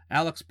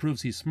 Alex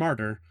proves he's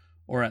smarter,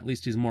 or at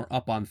least he's more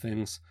up on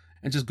things,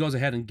 and just goes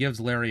ahead and gives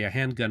Larry a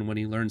handgun when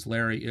he learns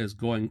Larry is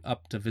going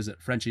up to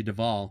visit Frenchy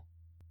Duval.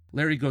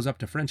 Larry goes up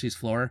to Frenchy's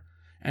floor,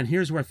 and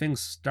here's where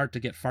things start to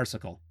get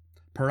farcical.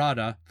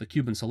 Parada, the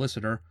Cuban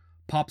solicitor,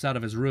 pops out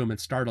of his room and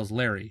startles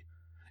Larry.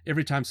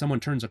 Every time someone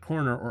turns a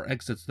corner or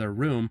exits their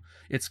room,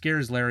 it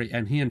scares Larry,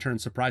 and he in turn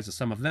surprises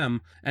some of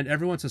them, and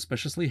everyone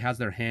suspiciously has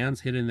their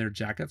hands hid in their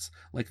jackets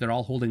like they're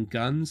all holding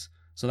guns,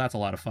 so that's a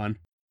lot of fun.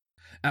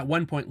 At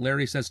one point,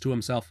 Larry says to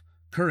himself,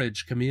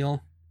 "Courage,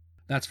 Camille."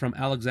 That's from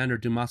Alexander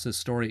Dumas's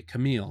story,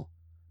 Camille.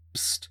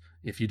 Psst,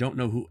 if you don't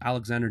know who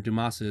Alexander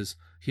Dumas is,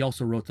 he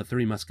also wrote The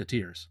Three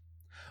Musketeers.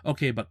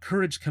 Okay, but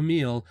Courage,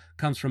 Camille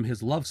comes from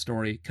his love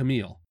story,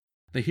 Camille.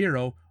 The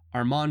hero,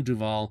 Armand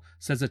Duval,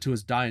 says it to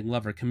his dying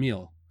lover,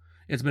 Camille.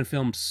 It's been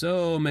filmed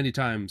so many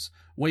times,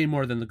 way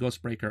more than The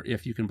Ghostbreaker,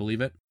 if you can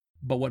believe it.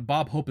 But what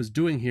Bob Hope is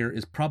doing here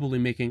is probably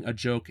making a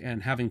joke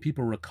and having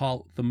people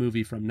recall the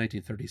movie from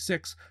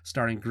 1936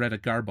 starring Greta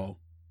Garbo.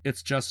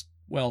 It's just,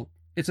 well,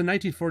 it's a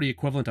 1940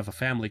 equivalent of a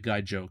Family Guy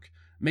joke,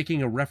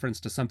 making a reference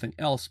to something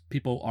else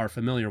people are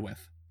familiar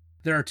with.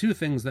 There are two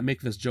things that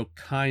make this joke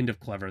kind of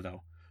clever,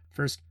 though.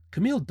 First,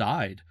 Camille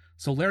died,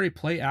 so Larry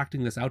play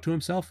acting this out to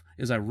himself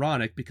is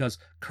ironic because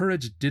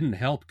courage didn't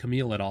help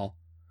Camille at all.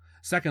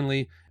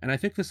 Secondly, and I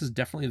think this is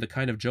definitely the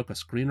kind of joke a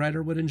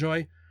screenwriter would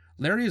enjoy,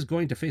 Larry is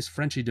going to face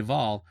Frenchy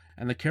Duval,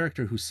 and the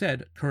character who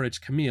said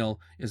Courage Camille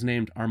is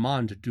named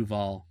Armand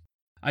Duval.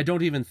 I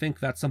don't even think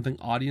that's something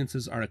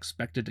audiences are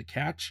expected to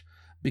catch,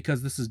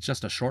 because this is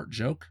just a short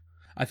joke.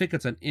 I think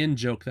it's an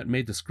in-joke that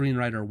made the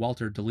screenwriter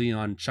Walter de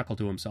Leon chuckle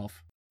to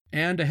himself.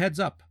 And a heads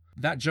up,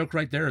 that joke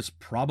right there is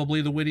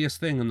probably the wittiest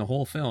thing in the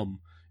whole film.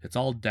 It's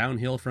all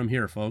downhill from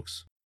here,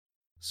 folks.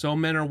 So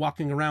men are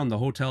walking around the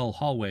hotel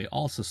hallway,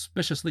 all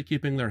suspiciously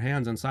keeping their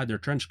hands inside their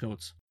trench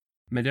coats.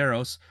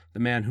 Medeiros, the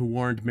man who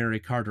warned Mary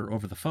Carter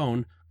over the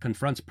phone,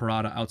 confronts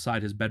Parada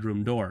outside his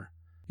bedroom door.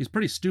 He's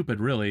pretty stupid,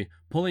 really,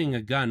 pulling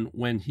a gun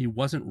when he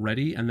wasn't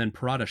ready, and then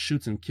Parada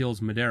shoots and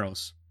kills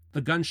Medeiros.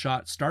 The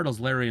gunshot startles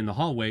Larry in the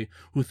hallway,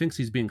 who thinks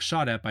he's being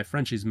shot at by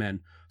Frenchy's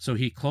men, so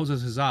he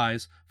closes his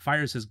eyes,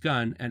 fires his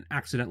gun, and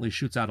accidentally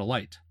shoots out a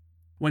light.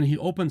 When he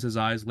opens his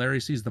eyes, Larry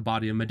sees the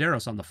body of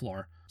Medeiros on the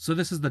floor, so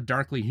this is the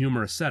darkly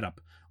humorous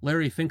setup.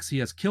 Larry thinks he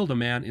has killed a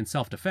man in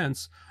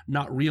self-defense,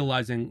 not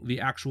realizing the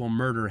actual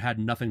murder had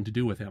nothing to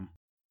do with him.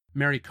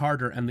 Mary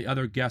Carter and the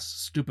other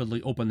guests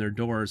stupidly open their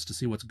doors to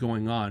see what's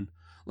going on.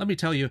 Let me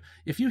tell you,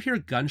 if you hear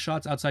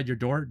gunshots outside your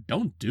door,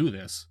 don't do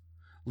this.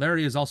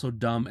 Larry is also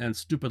dumb and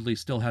stupidly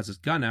still has his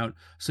gun out,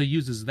 so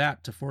uses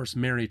that to force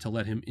Mary to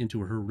let him into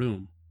her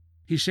room.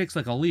 He shakes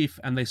like a leaf,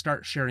 and they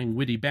start sharing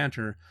witty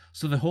banter,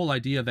 so the whole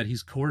idea that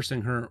he's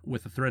coercing her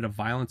with the threat of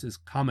violence is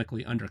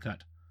comically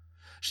undercut.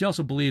 She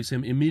also believes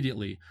him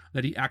immediately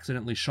that he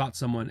accidentally shot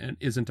someone and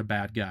isn't a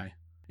bad guy.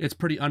 It's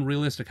pretty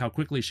unrealistic how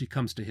quickly she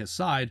comes to his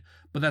side,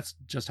 but that's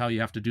just how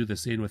you have to do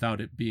this scene without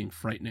it being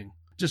frightening.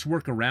 Just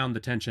work around the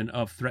tension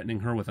of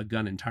threatening her with a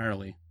gun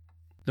entirely.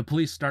 The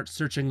police start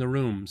searching the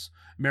rooms.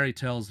 Mary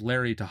tells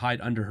Larry to hide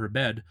under her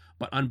bed,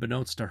 but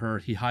unbeknownst to her,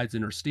 he hides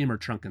in her steamer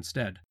trunk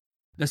instead.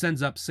 This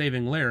ends up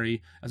saving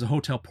Larry, as a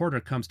hotel porter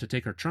comes to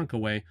take her trunk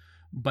away,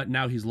 but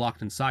now he's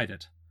locked inside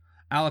it.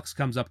 Alex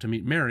comes up to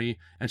meet Mary,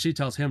 and she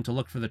tells him to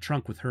look for the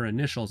trunk with her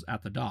initials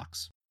at the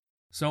docks.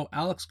 So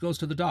Alex goes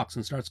to the docks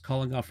and starts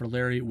calling out for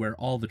Larry where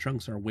all the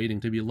trunks are waiting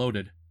to be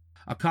loaded.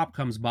 A cop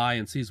comes by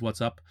and sees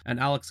what's up, and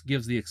Alex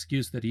gives the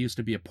excuse that he used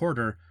to be a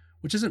porter,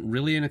 which isn't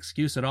really an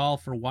excuse at all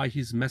for why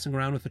he's messing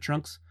around with the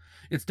trunks.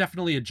 It's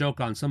definitely a joke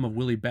on some of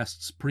Willie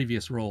Best's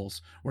previous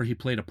roles, where he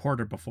played a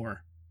porter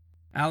before.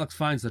 Alex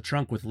finds the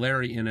trunk with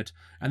Larry in it,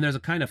 and there's a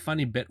kind of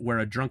funny bit where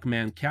a drunk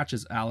man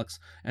catches Alex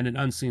and an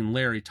unseen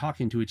Larry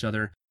talking to each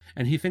other,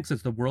 and he thinks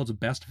it's the world's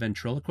best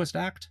ventriloquist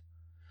act.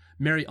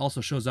 Mary also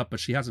shows up, but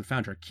she hasn't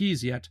found her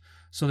keys yet,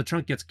 so the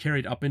trunk gets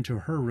carried up into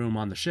her room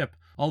on the ship,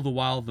 all the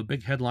while the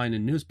big headline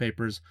in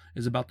newspapers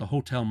is about the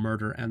hotel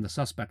murder and the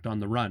suspect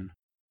on the run.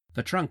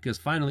 The trunk is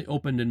finally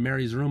opened in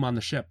Mary's room on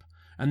the ship,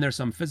 and there's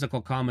some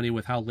physical comedy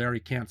with how Larry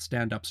can't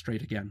stand up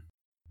straight again.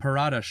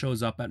 Parada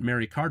shows up at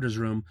Mary Carter's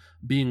room,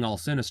 being all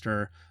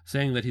sinister,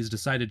 saying that he's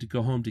decided to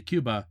go home to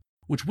Cuba,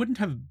 which wouldn't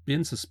have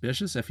been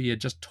suspicious if he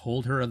had just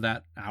told her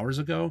that hours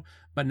ago,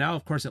 but now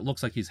of course it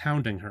looks like he's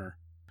hounding her.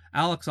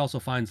 Alex also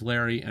finds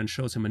Larry and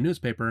shows him a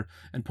newspaper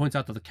and points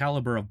out that the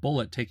caliber of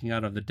bullet taken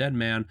out of the dead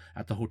man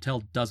at the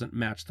hotel doesn't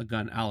match the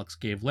gun Alex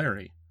gave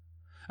Larry.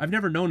 I've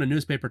never known a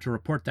newspaper to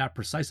report that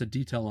precise a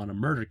detail on a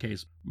murder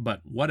case,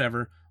 but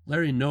whatever,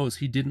 Larry knows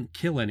he didn't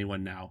kill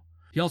anyone now.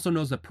 He also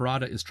knows that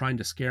Parada is trying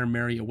to scare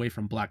Mary away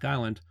from Black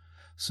Island,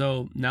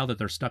 so now that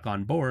they're stuck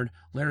on board,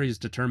 Larry is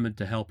determined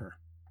to help her.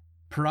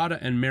 Parada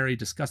and Mary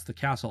discuss the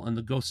castle and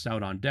the ghosts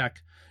out on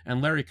deck, and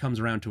Larry comes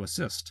around to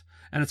assist,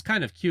 and it's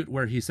kind of cute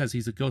where he says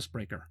he's a ghost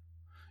breaker.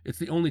 It's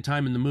the only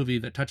time in the movie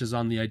that touches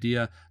on the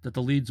idea that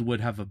the leads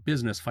would have a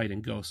business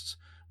fighting ghosts,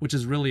 which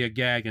is really a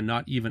gag and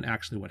not even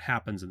actually what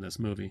happens in this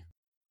movie.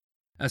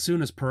 As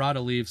soon as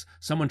Parada leaves,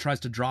 someone tries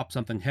to drop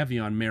something heavy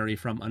on Mary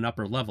from an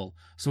upper level,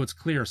 so it's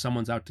clear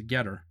someone's out to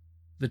get her.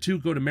 The two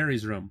go to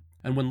Mary's room,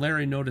 and when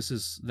Larry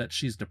notices that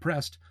she's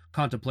depressed,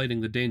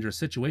 contemplating the dangerous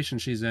situation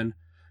she's in,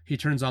 he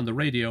turns on the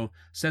radio,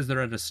 says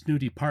they're at a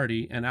snooty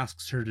party, and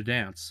asks her to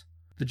dance.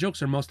 The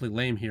jokes are mostly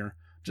lame here,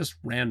 just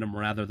random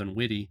rather than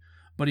witty,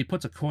 but he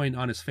puts a coin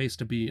on his face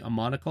to be a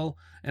monocle,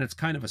 and it's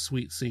kind of a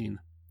sweet scene.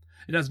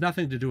 It has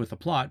nothing to do with the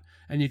plot,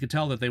 and you can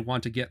tell that they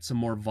want to get some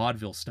more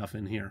vaudeville stuff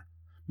in here.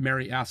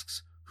 Mary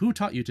asks, "Who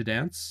taught you to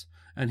dance?"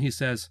 And he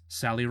says,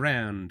 "Sally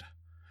Rand."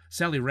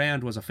 Sally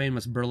Rand was a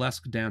famous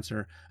burlesque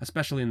dancer,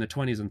 especially in the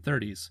 20s and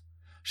 30s.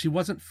 She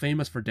wasn't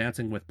famous for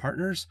dancing with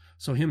partners,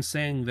 so him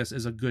saying this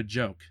is a good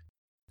joke.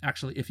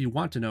 Actually, if you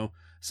want to know,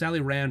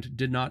 Sally Rand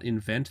did not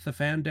invent the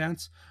fan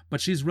dance,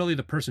 but she's really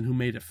the person who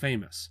made it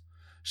famous.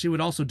 She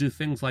would also do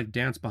things like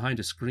dance behind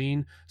a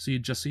screen, so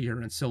you'd just see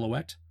her in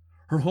silhouette.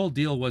 Her whole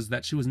deal was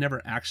that she was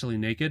never actually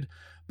naked,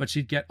 but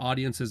she'd get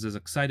audiences as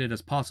excited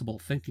as possible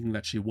thinking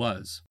that she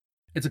was.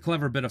 It's a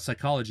clever bit of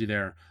psychology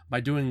there.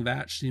 By doing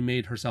that, she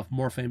made herself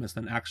more famous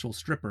than actual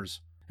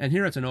strippers. And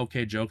here it's an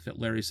okay joke that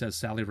Larry says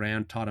Sally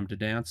Rand taught him to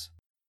dance.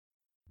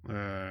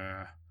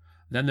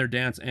 Then their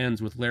dance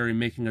ends with Larry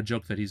making a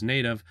joke that he's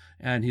native,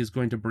 and he's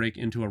going to break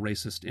into a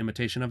racist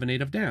imitation of a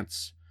native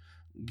dance.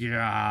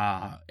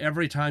 Gah!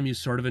 Every time you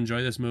sort of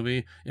enjoy this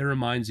movie, it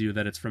reminds you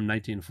that it's from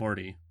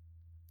 1940.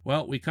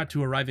 Well, we cut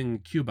to arriving in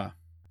Cuba.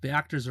 The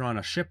actors are on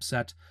a ship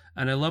set,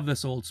 and I love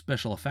this old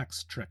special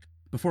effects trick.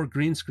 Before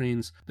green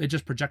screens, they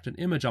just project an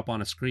image up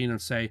on a screen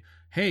and say,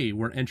 "Hey,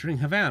 we're entering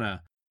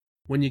Havana."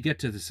 When you get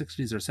to the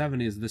 60s or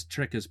 70s, this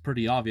trick is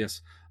pretty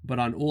obvious, but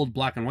on old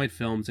black and white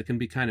films, it can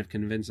be kind of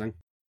convincing.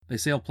 They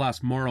sail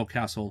past Morro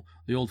Castle,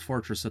 the old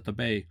fortress at the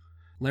bay.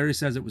 Larry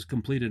says it was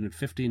completed in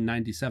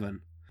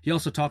 1597. He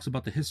also talks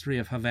about the history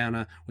of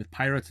Havana with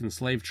pirates and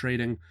slave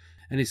trading,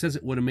 and he says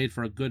it would have made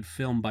for a good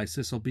film by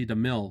Cecil B.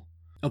 DeMille.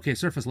 Okay,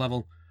 surface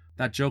level,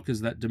 that joke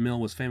is that DeMille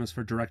was famous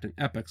for directing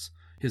epics.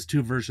 His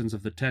 2 versions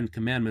of the 10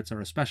 Commandments are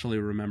especially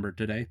remembered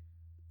today.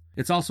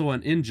 It's also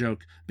an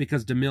in-joke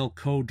because DeMille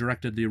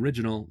co-directed the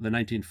original, the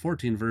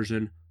 1914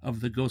 version,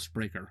 of The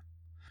Ghostbreaker.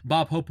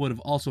 Bob Hope would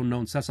have also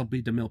known Cecil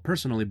B. DeMille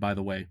personally, by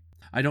the way.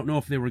 I don't know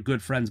if they were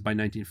good friends by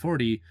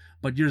 1940,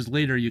 but years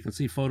later you can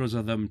see photos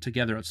of them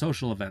together at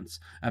social events,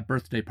 at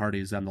birthday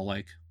parties and the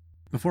like.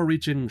 Before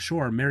reaching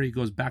shore, Mary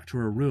goes back to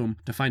her room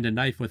to find a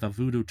knife with a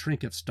voodoo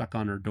trinket stuck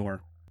on her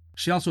door.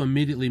 She also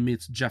immediately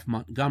meets Jeff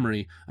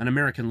Montgomery, an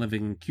American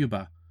living in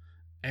Cuba.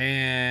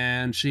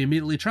 And she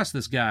immediately trusts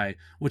this guy,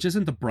 which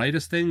isn't the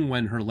brightest thing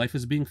when her life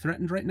is being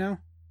threatened right now.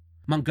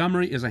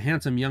 Montgomery is a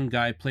handsome young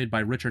guy played by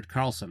Richard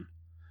Carlson.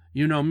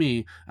 You know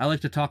me, I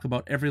like to talk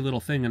about every little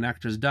thing an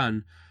actor's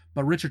done,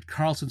 but Richard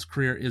Carlson's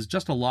career is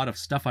just a lot of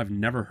stuff I've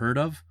never heard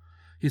of.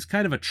 He's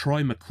kind of a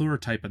Troy McClure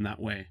type in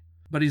that way.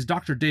 But he's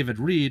Dr. David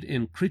Reed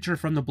in Creature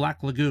from the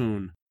Black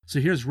Lagoon.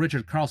 So here's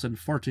Richard Carlson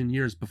 14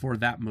 years before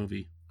that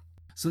movie.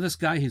 So this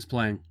guy he's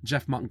playing,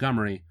 Jeff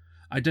Montgomery,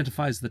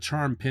 identifies the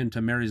charm pinned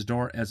to Mary's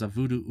door as a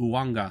voodoo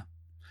uwanga.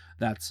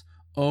 That's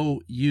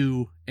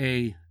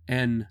Ouanga,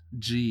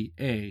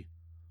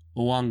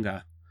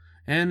 uwanga.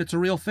 And it's a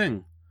real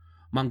thing.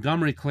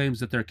 Montgomery claims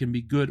that there can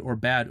be good or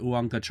bad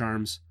uwanga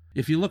charms.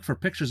 If you look for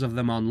pictures of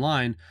them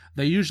online,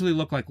 they usually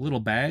look like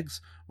little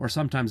bags, or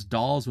sometimes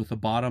dolls with the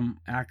bottom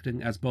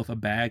acting as both a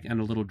bag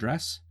and a little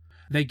dress.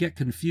 They get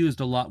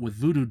confused a lot with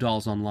voodoo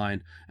dolls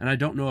online, and I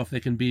don't know if they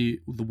can be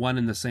the one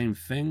and the same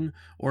thing,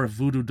 or if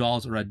voodoo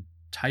dolls are a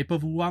type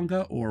of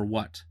uwanga, or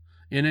what.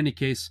 In any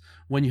case,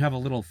 when you have a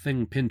little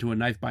thing pinned to a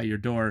knife by your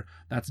door,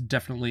 that's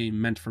definitely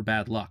meant for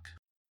bad luck.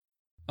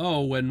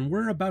 Oh, and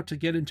we're about to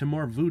get into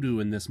more voodoo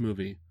in this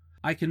movie.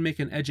 I can make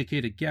an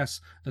educated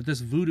guess that this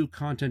voodoo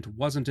content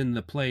wasn't in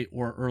the play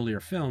or earlier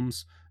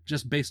films,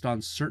 just based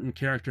on certain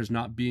characters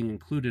not being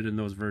included in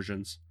those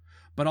versions.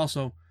 But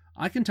also,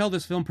 I can tell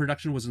this film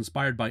production was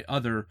inspired by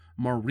other,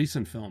 more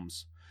recent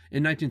films.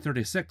 In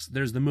 1936,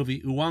 there's the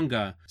movie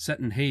Uwanga, set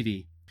in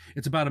Haiti.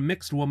 It's about a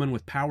mixed woman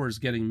with powers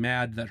getting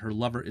mad that her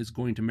lover is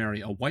going to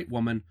marry a white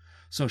woman,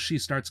 so she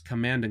starts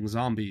commanding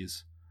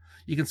zombies.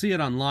 You can see it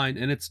online,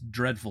 and it's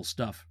dreadful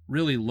stuff,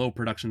 really low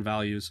production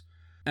values.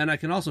 And I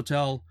can also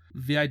tell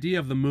the idea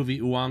of the movie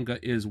Uanga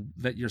is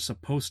that you're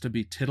supposed to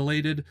be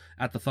titillated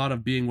at the thought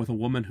of being with a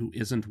woman who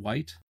isn't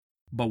white.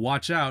 But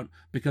watch out,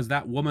 because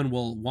that woman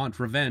will want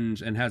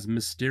revenge and has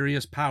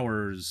mysterious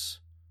powers.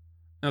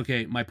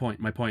 Okay, my point.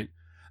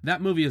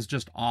 That movie is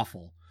just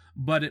awful,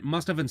 but it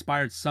must have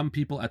inspired some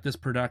people at this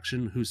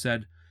production who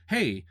said,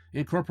 hey,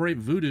 incorporate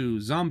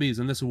voodoo, zombies,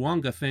 and this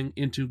Uanga thing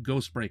into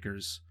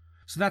Ghostbreakers.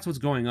 So that's what's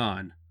going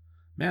on.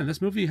 Man,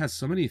 this movie has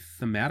so many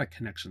thematic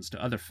connections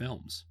to other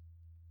films.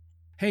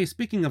 Hey,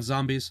 speaking of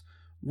zombies,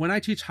 when I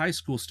teach high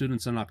school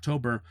students in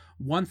October,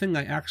 one thing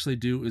I actually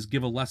do is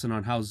give a lesson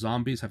on how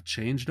zombies have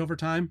changed over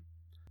time.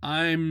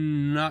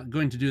 I'm not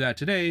going to do that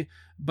today,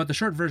 but the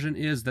short version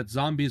is that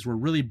zombies were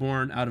really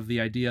born out of the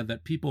idea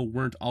that people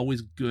weren't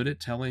always good at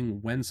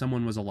telling when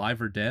someone was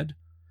alive or dead.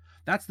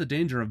 That's the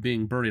danger of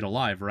being buried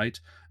alive, right?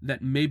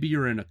 That maybe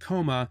you're in a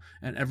coma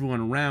and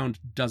everyone around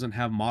doesn't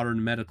have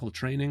modern medical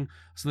training,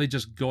 so they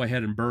just go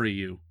ahead and bury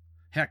you.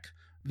 Heck,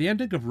 the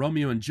ending of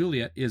Romeo and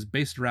Juliet is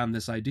based around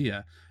this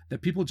idea,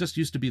 that people just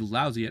used to be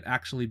lousy at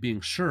actually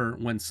being sure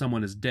when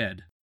someone is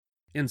dead.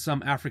 In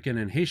some African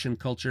and Haitian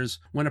cultures,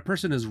 when a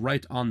person is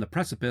right on the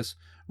precipice,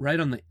 right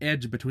on the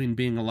edge between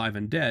being alive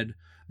and dead,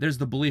 there's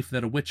the belief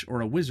that a witch or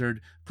a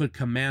wizard could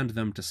command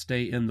them to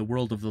stay in the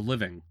world of the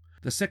living.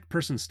 The sick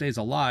person stays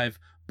alive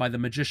by the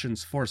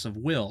magician's force of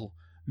will,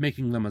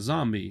 making them a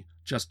zombie,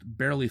 just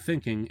barely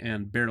thinking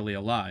and barely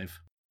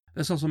alive.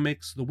 This also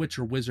makes the witch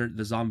or wizard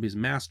the zombie's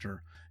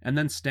master, and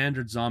then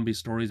standard zombie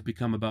stories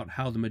become about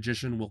how the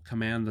magician will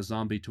command the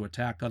zombie to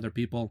attack other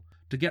people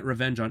to get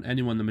revenge on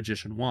anyone the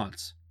magician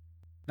wants.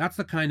 That's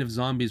the kind of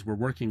zombies we're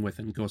working with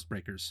in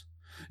Ghostbreakers.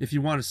 If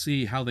you want to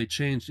see how they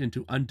changed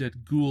into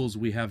undead ghouls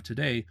we have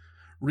today,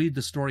 read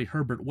the story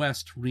Herbert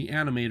West,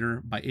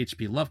 Reanimator by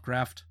H.P.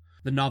 Lovecraft,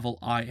 the novel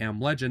I Am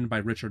Legend by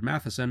Richard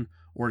Matheson,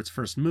 or its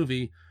first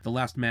movie, The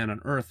Last Man on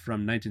Earth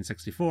from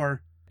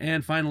 1964,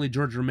 and finally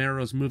George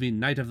Romero's movie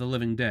Night of the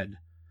Living Dead.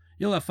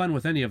 You'll have fun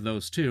with any of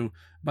those too,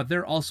 but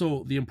they're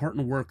also the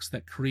important works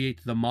that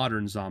create the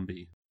modern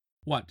zombie.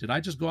 What, did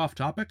I just go off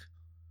topic?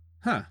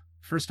 Huh,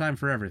 first time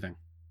for everything.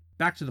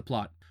 Back to the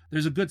plot.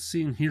 There's a good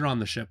scene here on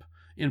the ship.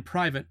 In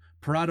private,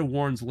 Parada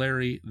warns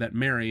Larry that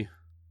Mary...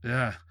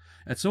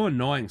 it's so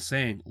annoying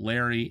saying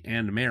Larry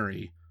and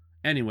Mary.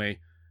 Anyway,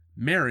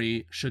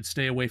 Mary should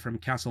stay away from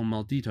Castle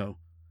Maldito.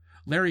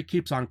 Larry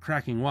keeps on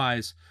cracking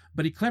wise,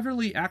 but he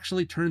cleverly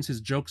actually turns his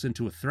jokes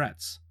into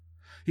threats.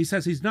 He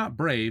says he's not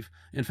brave,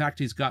 in fact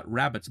he's got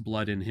rabbit's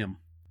blood in him.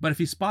 But if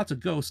he spots a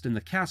ghost in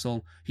the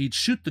castle, he'd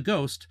shoot the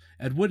ghost,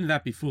 and wouldn't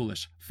that be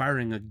foolish,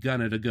 firing a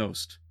gun at a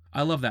ghost?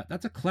 I love that.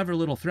 That's a clever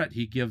little threat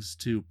he gives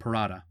to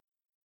Parada.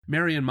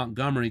 Mary and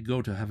Montgomery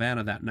go to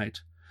Havana that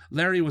night.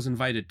 Larry was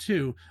invited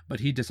too, but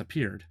he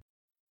disappeared.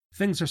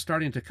 Things are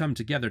starting to come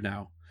together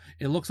now.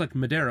 It looks like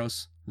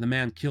Medeiros, the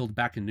man killed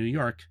back in New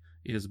York,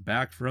 is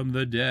back from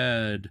the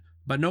dead.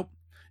 But nope,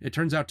 it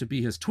turns out to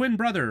be his twin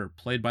brother,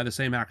 played by the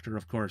same actor,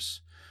 of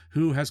course,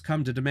 who has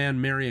come to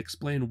demand Mary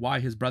explain why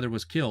his brother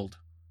was killed.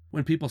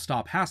 When people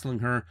stop hassling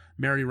her,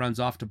 Mary runs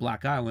off to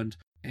Black Island,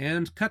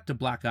 and cut to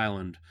Black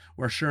Island,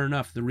 where sure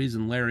enough the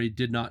reason Larry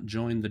did not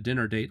join the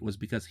dinner date was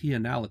because he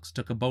and Alex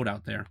took a boat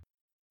out there.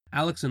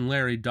 Alex and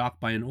Larry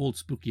dock by an old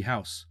spooky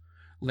house.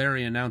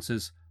 Larry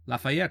announces,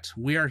 "Lafayette,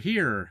 we are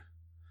here!"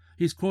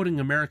 He's quoting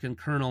American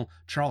Colonel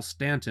Charles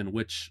Stanton,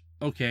 which,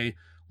 okay,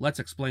 let's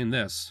explain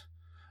this.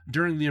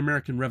 During the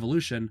American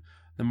Revolution,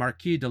 the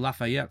Marquis de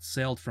Lafayette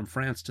sailed from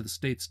France to the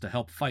States to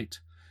help fight,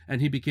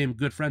 and he became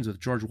good friends with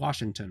George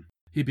Washington.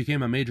 He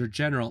became a major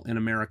general in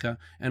America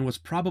and was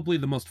probably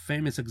the most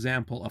famous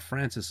example of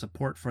France's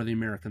support for the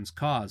Americans'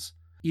 cause,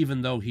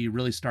 even though he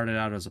really started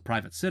out as a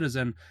private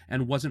citizen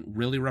and wasn't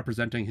really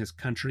representing his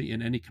country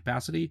in any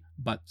capacity,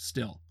 but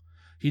still.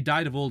 He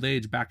died of old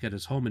age back at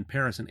his home in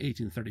Paris in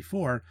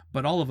 1834,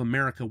 but all of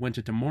America went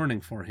into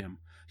mourning for him.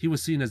 He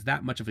was seen as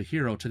that much of a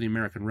hero to the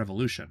American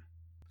Revolution.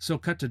 So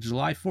cut to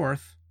July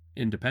 4th,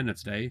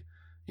 Independence Day,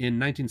 in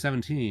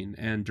 1917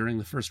 and during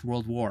the First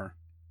World War.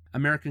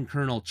 American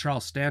Colonel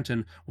Charles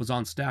Stanton was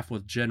on staff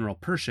with General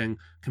Pershing,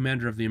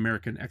 commander of the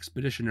American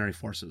Expeditionary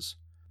Forces.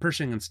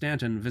 Pershing and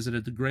Stanton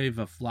visited the grave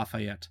of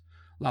Lafayette,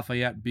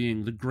 Lafayette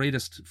being the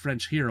greatest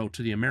French hero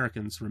to the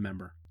Americans,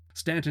 remember.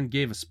 Stanton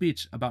gave a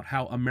speech about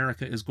how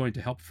America is going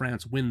to help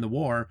France win the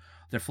war,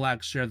 their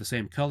flags share the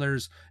same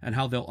colors, and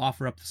how they'll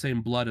offer up the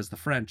same blood as the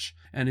French,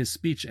 and his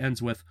speech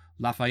ends with,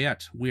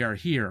 "Lafayette, we are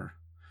here."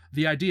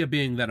 The idea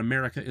being that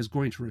America is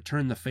going to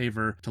return the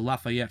favor to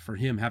Lafayette for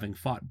him having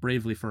fought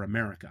bravely for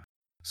America.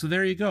 So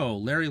there you go,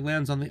 Larry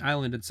lands on the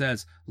island and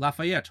says,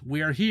 "Lafayette,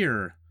 we are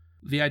here."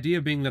 The idea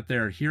being that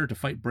they're here to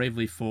fight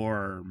bravely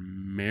for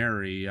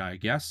Mary, I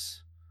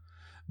guess.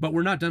 But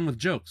we're not done with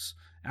jokes.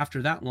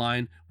 After that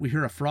line, we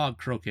hear a frog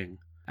croaking.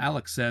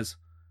 Alex says,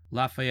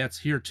 "Lafayette's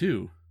here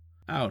too."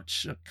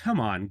 Ouch, come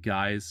on,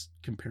 guys,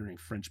 comparing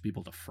French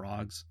people to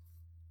frogs.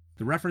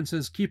 The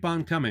references keep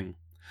on coming.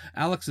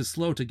 Alex is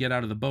slow to get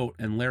out of the boat,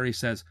 and Larry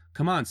says,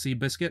 "Come on,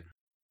 Seabiscuit."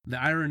 The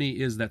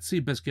irony is that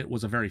Seabiscuit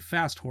was a very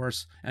fast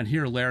horse, and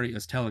here Larry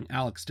is telling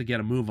Alex to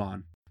get a move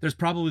on. There's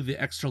probably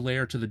the extra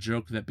layer to the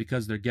joke that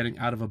because they're getting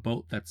out of a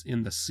boat that's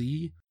in the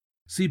sea.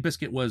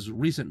 Seabiscuit was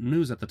recent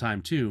news at the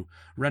time too,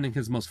 running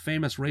his most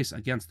famous race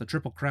against the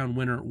Triple Crown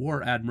winner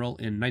War Admiral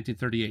in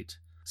 1938.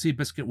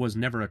 Seabiscuit was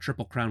never a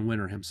Triple Crown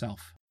winner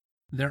himself.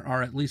 There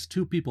are at least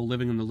 2 people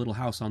living in the little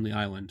house on the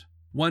island.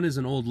 One is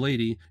an old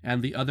lady,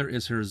 and the other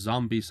is her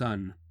zombie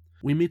son.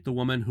 We meet the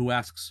woman, who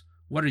asks,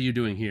 "What are you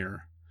doing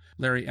here?"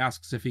 Larry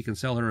asks if he can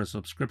sell her a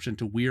subscription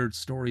to Weird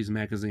Stories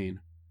magazine.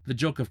 The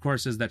joke, of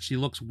course, is that she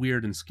looks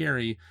weird and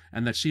scary,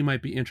 and that she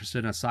might be interested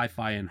in a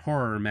sci-fi and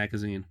horror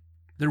magazine.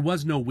 There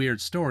was no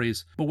Weird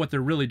Stories, but what they're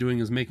really doing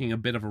is making a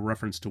bit of a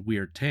reference to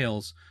Weird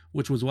Tales,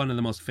 which was one of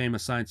the most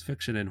famous science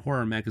fiction and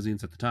horror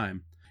magazines at the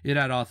time. It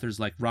had authors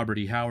like Robert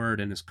E. Howard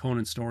and his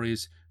Conan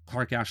stories,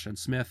 Clark Ashton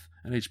Smith,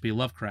 and H.P.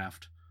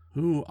 Lovecraft,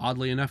 who,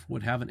 oddly enough,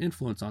 would have an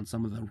influence on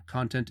some of the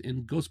content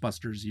in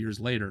Ghostbusters years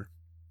later.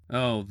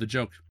 Oh, the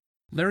joke.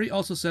 Larry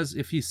also says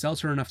if he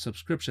sells her enough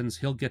subscriptions,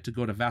 he'll get to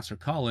go to Vassar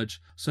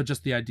College, so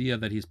just the idea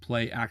that he's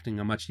acting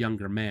a much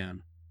younger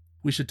man.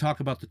 We should talk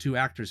about the 2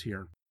 actors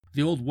here.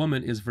 The old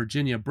woman is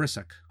Virginia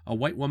Brissac, a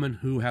white woman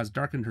who has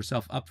darkened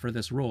herself up for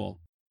this role.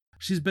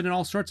 She's been in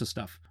all sorts of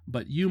stuff,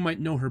 but you might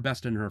know her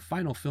best in her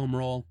final film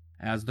role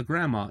as the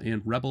grandma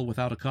in Rebel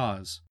Without a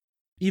Cause.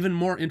 Even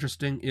more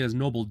interesting is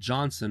Noble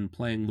Johnson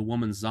playing the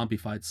woman's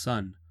zombified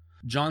son.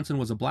 Johnson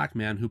was a black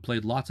man who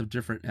played lots of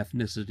different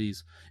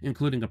ethnicities,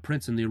 including a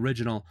prince in the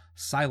original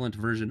silent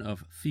version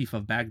of Thief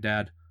of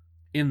Baghdad,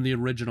 in the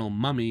original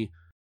Mummy,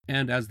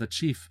 and as the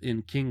chief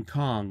in King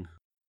Kong.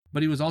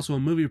 But he was also a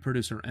movie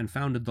producer and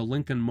founded the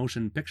Lincoln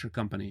Motion Picture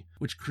Company,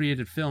 which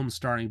created films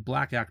starring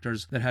black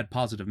actors that had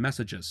positive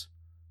messages.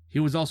 He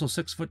was also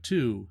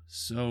 6'2",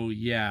 so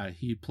yeah,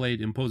 he played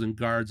imposing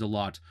guards a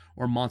lot,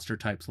 or monster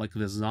types like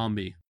this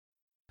zombie.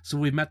 So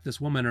we've met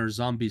this woman and her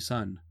zombie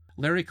son.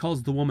 Larry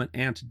calls the woman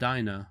Aunt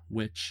Dinah,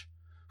 which...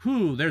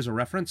 there's a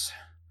reference.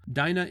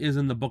 Dinah is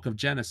in the book of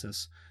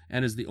Genesis,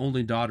 and is the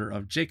only daughter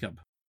of Jacob.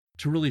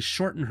 To really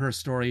shorten her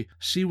story,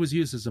 she was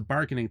used as a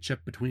bargaining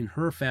chip between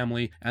her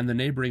family and the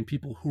neighboring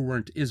people who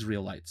weren't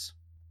Israelites.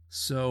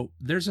 So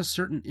there's a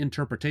certain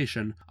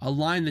interpretation, a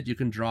line that you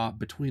can draw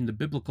between the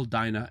biblical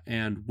Dinah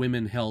and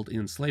women held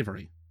in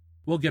slavery.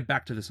 We'll get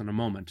back to this in a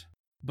moment.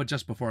 But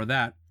just before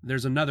that,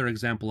 there's another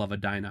example of a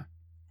Dinah.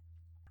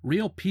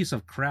 Real piece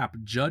of crap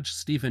Judge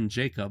Stephen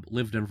Jacob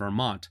lived in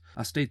Vermont,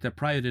 a state that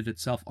prided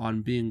itself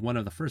on being one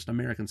of the first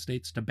American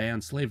states to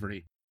ban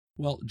slavery.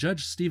 Well,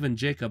 Judge Stephen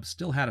Jacob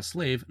still had a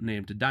slave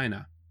named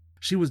Dinah.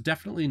 She was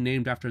definitely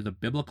named after the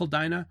biblical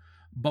Dinah,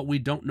 but we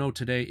don't know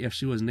today if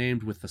she was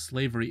named with the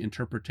slavery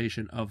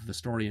interpretation of the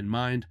story in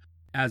mind,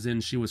 as in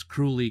she was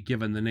cruelly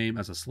given the name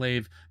as a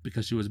slave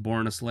because she was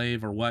born a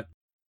slave or what.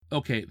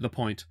 Okay, the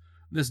point.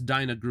 This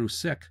Dinah grew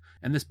sick,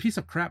 and this piece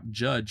of crap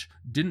judge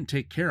didn't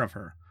take care of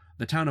her.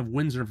 The town of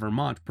Windsor,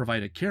 Vermont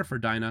provided care for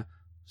Dinah,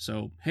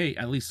 so hey,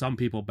 at least some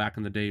people back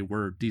in the day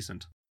were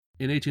decent.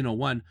 In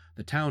 1801,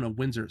 the town of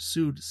Windsor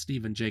sued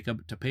Stephen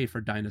Jacob to pay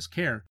for Dinah's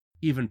care,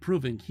 even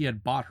proving he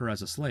had bought her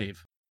as a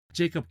slave.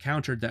 Jacob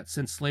countered that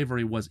since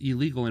slavery was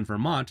illegal in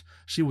Vermont,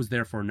 she was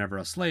therefore never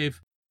a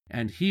slave,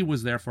 and he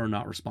was therefore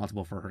not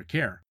responsible for her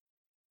care.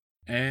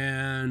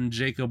 And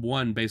Jacob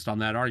won based on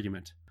that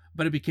argument.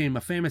 But it became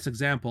a famous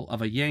example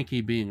of a Yankee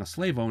being a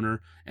slave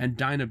owner, and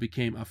Dinah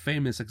became a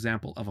famous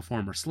example of a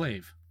former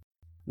slave.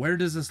 Where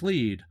does this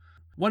lead?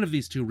 One of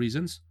these 2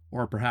 reasons,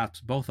 or perhaps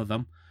both of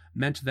them,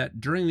 meant that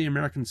during the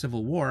American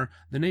Civil War,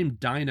 the name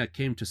Dinah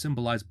came to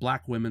symbolize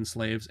black women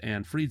slaves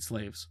and freed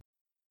slaves.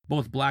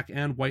 Both black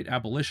and white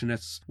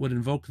abolitionists would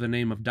invoke the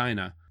name of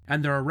Dinah,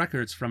 and there are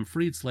records from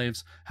freed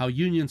slaves how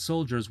Union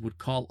soldiers would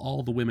call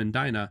all the women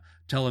Dinah,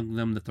 telling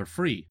them that they're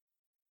free.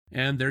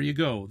 And there you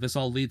go, this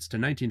all leads to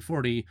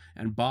 1940,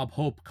 and Bob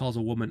Hope calls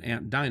a woman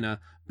Aunt Dinah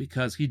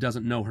because he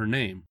doesn't know her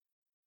name.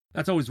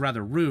 That's always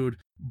rather rude,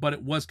 but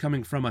it was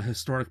coming from a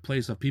historic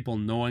place of people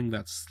knowing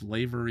that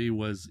slavery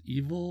was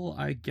evil,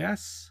 I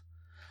guess?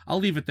 I'll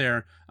leave it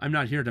there. I'm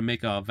not here to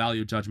make a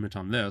value judgment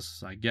on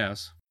this, I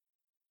guess.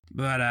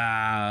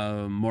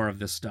 But, more of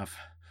this stuff.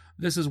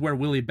 This is where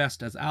Willie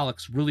Best as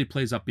Alex really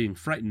plays up being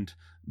frightened,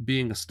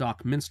 being a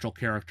stock minstrel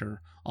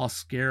character, all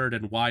scared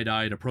and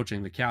wide-eyed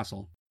approaching the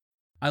castle.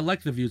 I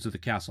like the views of the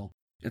castle.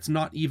 It's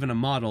not even a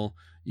model.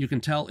 You can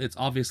tell it's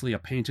obviously a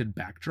painted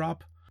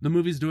backdrop. The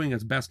movie's doing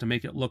its best to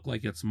make it look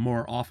like it's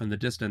more off in the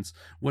distance,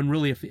 when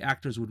really if the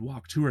actors would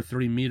walk 2 or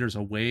 3 meters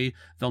away,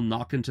 they'll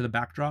knock into the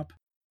backdrop.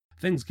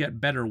 Things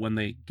get better when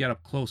they get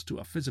up close to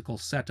a physical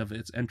set of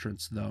its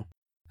entrance, though.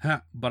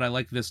 But I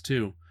like this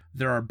too.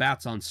 There are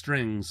bats on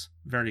strings.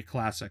 Very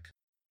classic.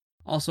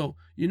 Also,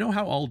 you know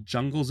how all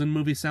jungles in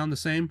movies sound the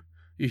same?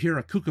 You hear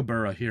a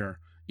kookaburra here,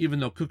 even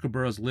though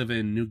kookaburras live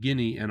in New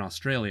Guinea and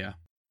Australia.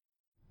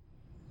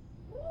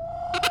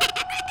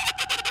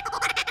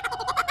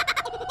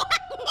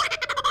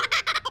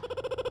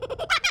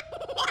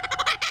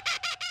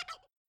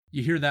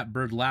 You hear that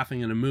bird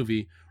laughing in a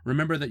movie,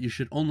 remember that you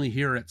should only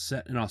hear it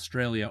set in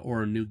Australia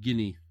or New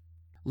Guinea.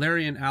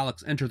 Larry and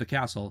Alex enter the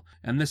castle,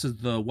 and this is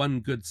the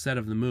one good set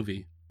of the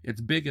movie. It's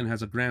big and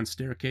has a grand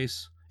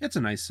staircase. It's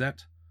a nice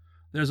set.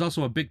 There's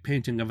also a big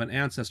painting of an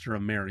ancestor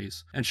of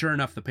Mary's, and sure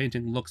enough, the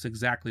painting looks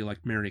exactly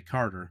like Mary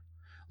Carter.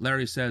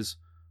 Larry says,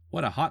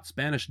 "What a hot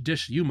Spanish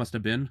dish you must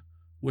have been.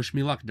 Wish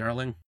me luck,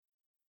 darling."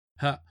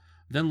 Huh.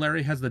 Then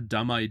Larry has the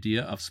dumb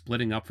idea of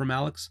splitting up from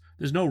Alex.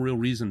 There's no real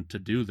reason to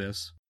do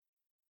this.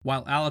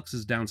 While Alex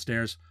is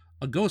downstairs,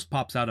 a ghost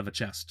pops out of a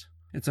chest.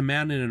 It's a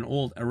man in an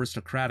old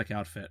aristocratic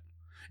outfit.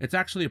 It's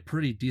actually a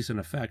pretty decent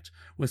effect,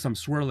 with some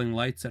swirling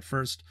lights at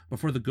first,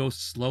 before the ghost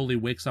slowly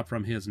wakes up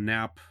from his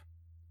nap.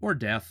 Or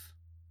death.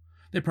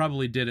 They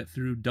probably did it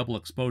through double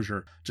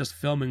exposure, just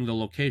filming the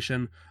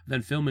location,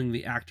 then filming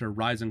the actor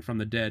rising from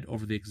the dead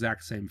over the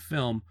exact same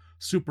film,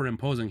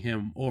 superimposing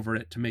him over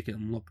it to make it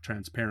look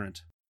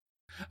transparent.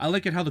 I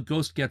like it how the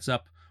ghost gets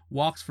up,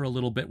 walks for a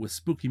little bit with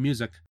spooky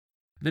music,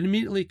 then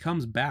immediately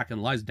comes back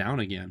and lies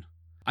down again.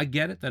 I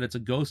get it that it's a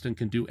ghost and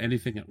can do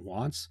anything it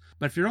wants,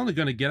 but if you're only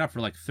going to get up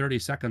for like 30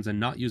 seconds and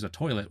not use a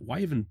toilet, why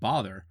even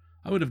bother?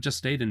 I would have just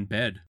stayed in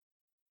bed.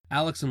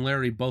 Alex and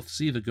Larry both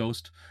see the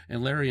ghost,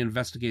 and Larry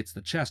investigates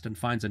the chest and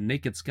finds a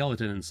naked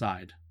skeleton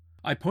inside.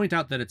 I point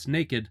out that it's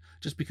naked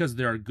just because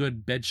there are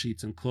good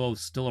bedsheets and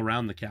clothes still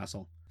around the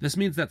castle. This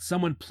means that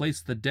someone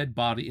placed the dead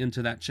body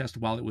into that chest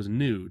while it was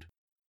nude.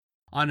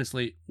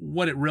 Honestly,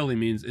 what it really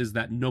means is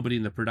that nobody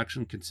in the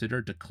production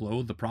considered to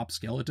clothe the prop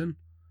skeleton.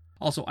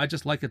 Also, I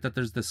just like it that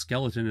there's this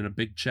skeleton in a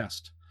big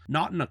chest.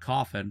 Not in a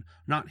coffin,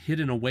 not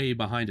hidden away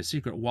behind a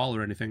secret wall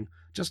or anything,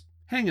 just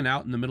hanging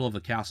out in the middle of the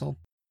castle.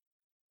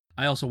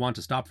 I also want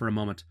to stop for a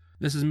moment.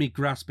 This is me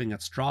grasping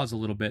at straws a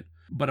little bit,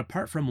 but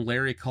apart from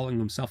Larry calling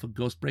himself a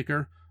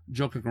ghostbreaker,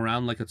 joking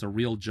around like it's a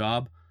real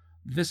job,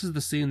 this is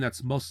the scene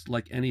that's most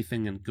like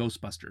anything in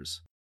Ghostbusters.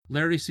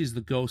 Larry sees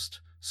the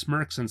ghost,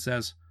 smirks and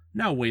says,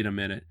 "Now wait a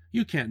minute,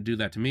 you can't do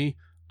that to me.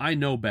 I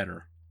know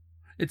better."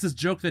 It's this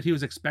joke that he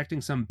was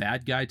expecting some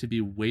bad guy to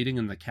be waiting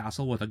in the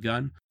castle with a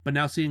gun, but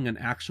now seeing an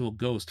actual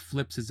ghost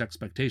flips his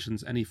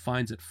expectations and he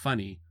finds it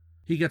funny.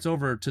 He gets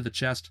over to the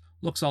chest,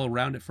 looks all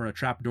around it for a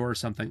trapdoor or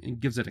something, and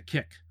gives it a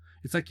kick.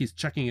 It's like he's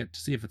checking it to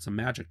see if it's a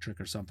magic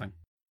trick or something.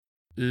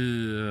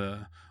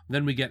 Ugh.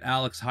 Then we get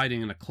Alex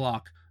hiding in a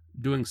clock,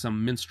 doing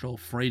some minstrel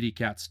fraidy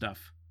cat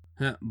stuff.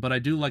 But I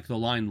do like the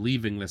line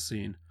leaving this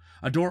scene.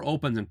 A door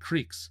opens and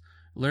creaks.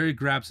 Larry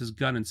grabs his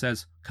gun and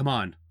says, "Come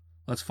on,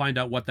 let's find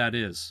out what that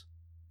is."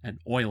 And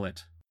oil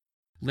it.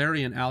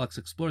 Larry and Alex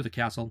explore the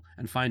castle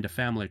and find a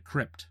family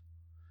crypt.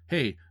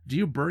 "Hey, do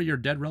you bury your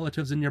dead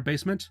relatives in your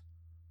basement?"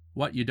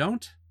 "What, you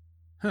don't?"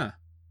 "Huh.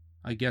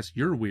 I guess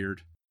you're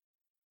weird."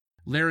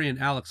 Larry and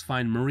Alex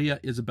find Maria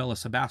Isabella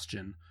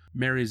Sebastian,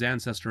 Mary's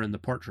ancestor in the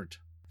portrait.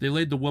 They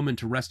laid the woman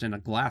to rest in a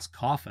glass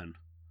coffin.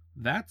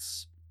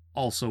 That's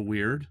also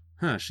weird.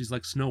 She's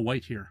like Snow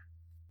White here.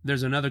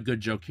 There's another good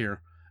joke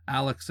here.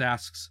 Alex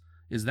asks,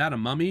 "Is that a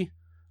mummy?"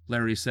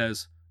 Larry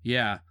says,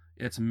 "Yeah,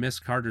 it's Miss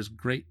Carter's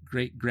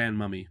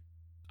great-great-grandmummy."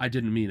 I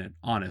didn't mean it,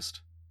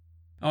 honest.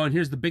 Oh, and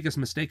here's the biggest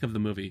mistake of the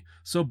movie,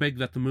 so big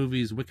that the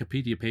movie's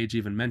Wikipedia page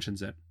even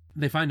mentions it.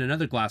 They find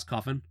another glass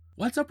coffin.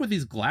 What's up with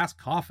these glass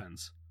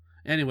coffins?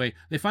 Anyway,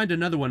 they find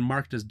another one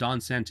marked as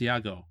Don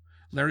Santiago.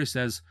 Larry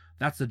says,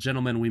 "That's the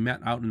gentleman we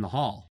met out in the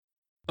hall."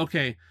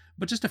 Okay,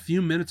 but just a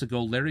few minutes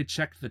ago, Larry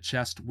checked the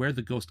chest where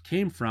the ghost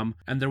came from,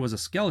 and there was a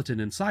skeleton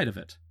inside of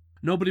it.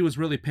 Nobody was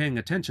really paying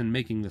attention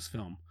making this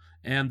film,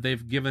 and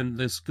they've given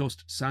this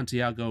ghost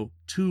Santiago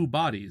 2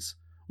 bodies,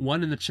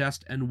 one in the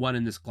chest and one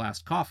in this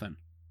glass coffin.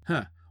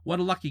 What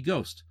a lucky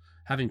ghost,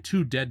 having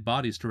 2 dead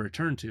bodies to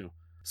return to.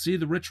 See,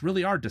 the rich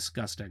really are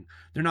disgusting.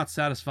 They're not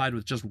satisfied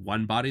with just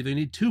 1 body, they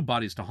need 2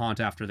 bodies to haunt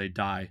after they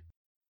die.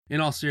 In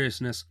all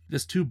seriousness,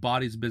 this 2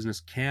 bodies business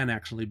can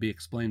actually be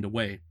explained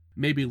away.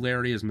 Maybe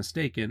Larry is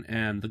mistaken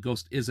and the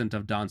ghost isn't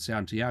of Don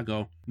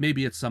Santiago.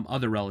 Maybe it's some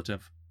other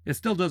relative. It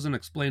still doesn't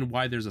explain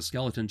why there's a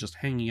skeleton just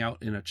hanging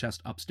out in a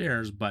chest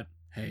upstairs, but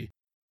hey.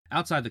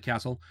 Outside the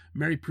castle,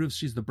 Mary proves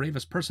she's the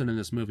bravest person in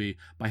this movie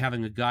by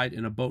having a guide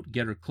in a boat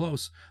get her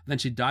close, then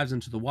she dives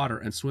into the water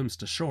and swims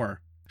to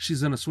shore.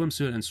 She's in a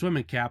swimsuit and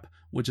swimming cap,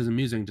 which is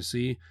amusing to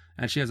see,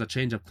 and she has a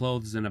change of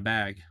clothes in a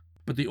bag.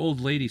 But the old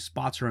lady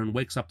spots her and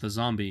wakes up the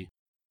zombie.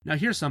 Now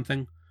here's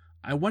something.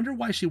 I wonder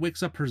why she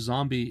wakes up her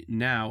zombie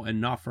now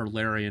and not for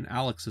Larry and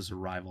Alex's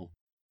arrival.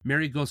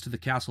 Mary goes to the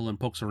castle and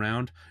pokes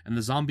around, and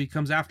the zombie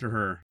comes after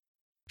her.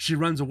 She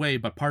runs away,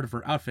 but part of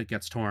her outfit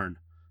gets torn.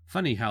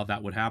 Funny how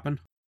that would happen.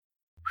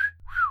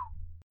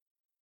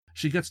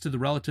 She gets to the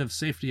relative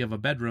safety of a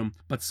bedroom,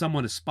 but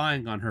someone is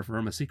spying on her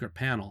from a secret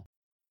panel.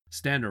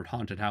 Standard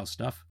haunted house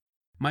stuff.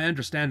 My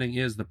understanding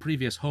is the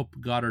previous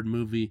Hope Goddard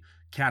movie,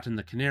 Cat and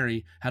the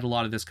Canary, had a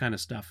lot of this kind of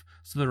stuff,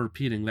 so they're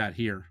repeating that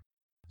here.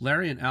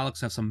 Larry and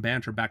Alex have some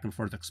banter back and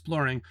forth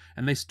exploring,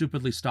 and they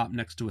stupidly stop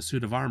next to a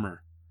suit of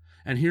armor.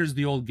 And here's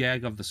the old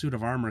gag of the suit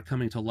of armor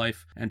coming to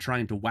life and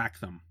trying to whack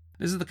them.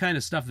 This is the kind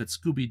of stuff that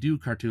Scooby-Doo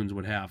cartoons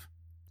would have.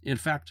 In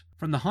fact,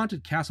 from the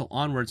Haunted Castle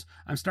onwards,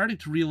 I'm starting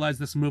to realize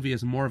this movie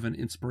is more of an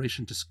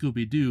inspiration to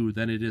Scooby-Doo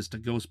than it is to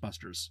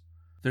Ghostbusters.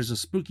 There's a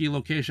spooky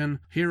location,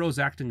 heroes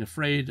acting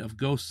afraid of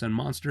ghosts and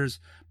monsters,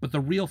 but the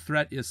real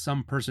threat is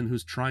some person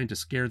who's trying to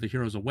scare the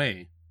heroes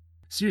away.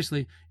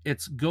 Seriously,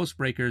 it's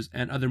Ghostbreakers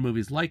and other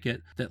movies like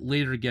it that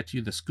later get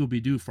you the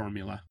Scooby-Doo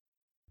formula.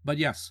 But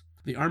yes,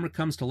 the armor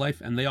comes to life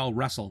and they all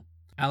wrestle.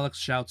 Alex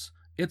shouts,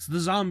 "It's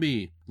the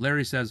zombie!"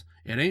 Larry says,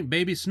 "It ain't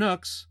Baby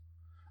Snooks!"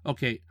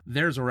 Okay,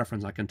 there's a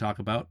reference I can talk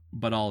about,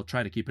 but I'll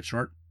try to keep it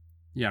short.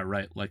 Yeah,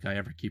 right, like I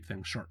ever keep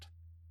things short.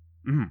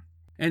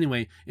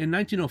 Anyway, in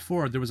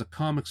 1904, there was a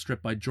comic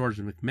strip by George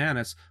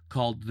McManus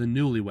called The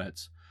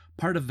Newlyweds.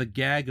 Part of the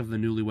gag of The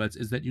Newlyweds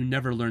is that you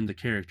never learn the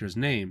characters'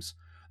 names.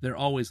 They're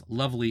always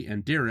Lovely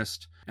and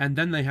Dearest, and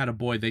then they had a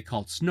boy they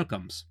called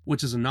Snookums,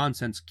 which is a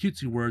nonsense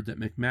cutesy word that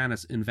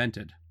McManus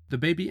invented. The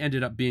baby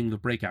ended up being the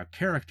breakout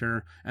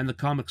character, and the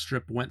comic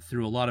strip went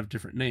through a lot of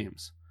different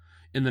names.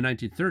 In the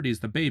 1930s,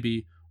 the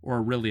baby,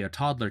 or really a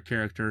toddler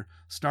character,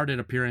 started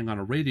appearing on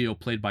a radio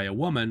played by a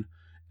woman,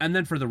 and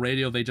then for the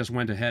radio they just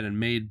went ahead and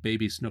made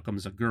Baby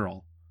Snookums a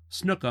girl.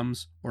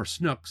 Snookums, or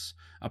Snooks,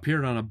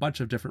 appeared on a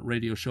bunch of different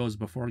radio shows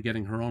before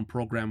getting her own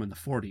program in the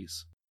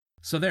 40s.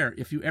 So there,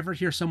 if you ever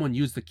hear someone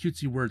use the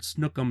cutesy word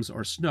Snookums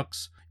or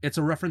Snooks, it's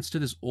a reference to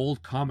this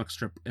old comic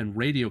strip and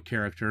radio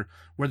character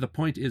where the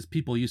point is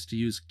people used to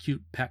use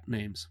cute pet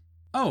names.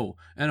 Oh,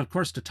 and of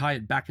course to tie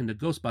it back into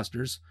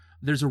Ghostbusters,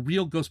 there's a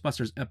real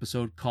Ghostbusters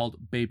episode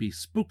called Baby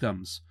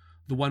Spookums,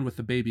 the one with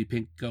the baby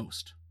pink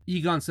ghost.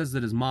 Egon says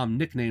that his mom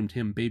nicknamed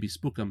him Baby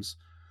Spookums,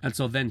 and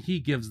so then he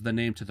gives the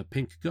name to the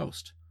pink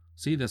ghost.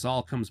 See, this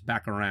all comes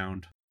back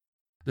around.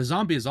 The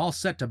zombie is all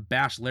set to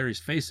bash Larry's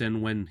face in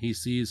when he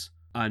sees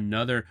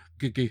another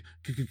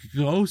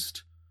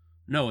ghost?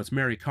 No, it's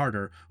Mary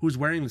Carter, who's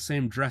wearing the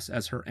same dress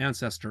as her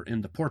ancestor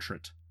in the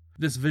portrait.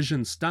 This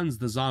vision stuns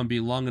the zombie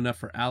long enough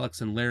for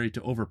Alex and Larry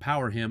to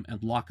overpower him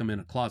and lock him in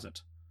a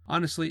closet.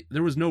 Honestly,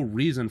 there was no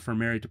reason for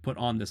Mary to put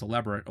on this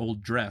elaborate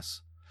old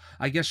dress.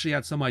 I guess she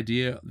had some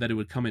idea that it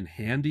would come in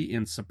handy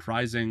in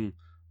surprising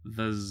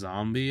the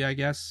zombie, I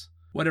guess?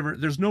 Whatever,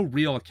 there's no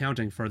real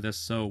accounting for this,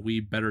 so we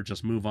better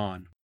just move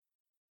on.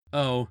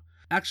 Oh,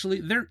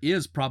 actually, there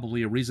is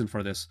probably a reason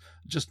for this,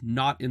 just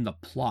not in the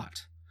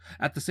plot.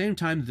 At the same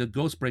time The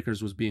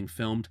Ghostbreakers was being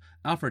filmed,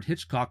 Alfred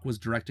Hitchcock was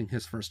directing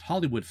his first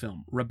Hollywood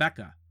film,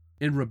 Rebecca.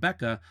 In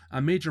Rebecca,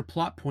 a major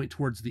plot point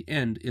towards the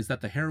end is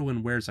that the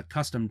heroine wears a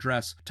custom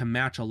dress to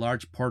match a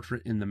large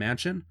portrait in the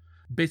mansion,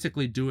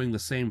 basically doing the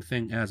same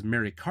thing as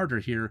Mary Carter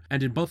here,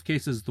 and in both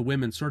cases the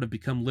women sort of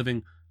become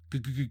living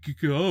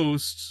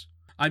ghosts.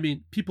 I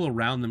mean, people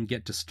around them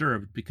get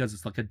disturbed because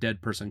it's like a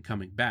dead person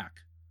coming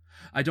back.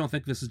 I don't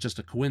think this is just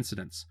a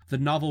coincidence. The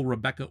novel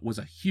Rebecca was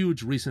a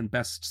huge recent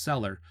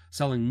bestseller,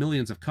 selling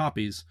millions of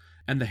copies,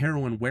 and the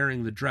heroine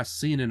wearing the dress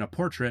seen in a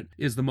portrait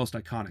is the most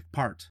iconic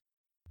part.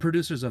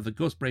 Producers of The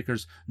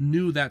Ghostbreakers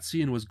knew that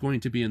scene was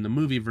going to be in the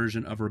movie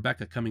version of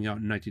Rebecca coming out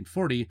in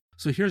 1940,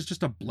 so here's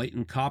just a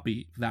blatant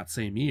copy that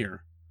same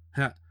year.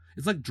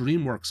 It's like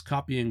DreamWorks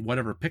copying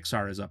whatever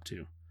Pixar is up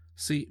to.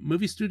 See,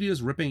 movie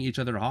studios ripping each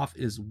other off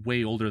is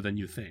way older than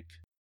you think.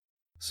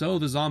 So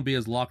the zombie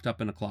is locked up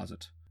in a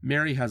closet.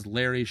 Mary has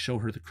Larry show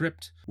her the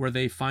crypt, where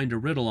they find a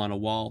riddle on a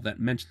wall that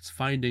mentions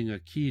finding a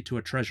key to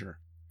a treasure.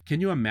 Can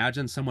you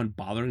imagine someone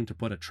bothering to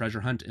put a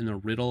treasure hunt in a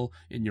riddle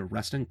in your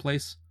resting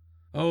place?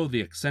 Oh,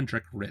 the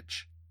eccentric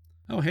rich.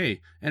 Oh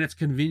hey, and it's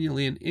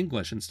conveniently in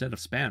English instead of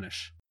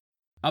Spanish.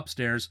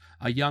 Upstairs,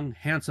 a young,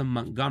 handsome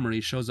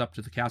Montgomery shows up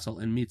to the castle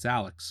and meets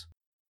Alex.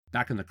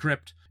 Back in the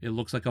crypt, it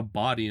looks like a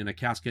body in a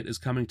casket is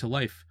coming to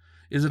life.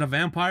 Is it a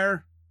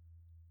vampire?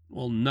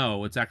 Well,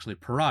 no, it's actually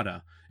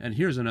Parada, and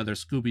here's another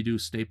Scooby-Doo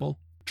staple.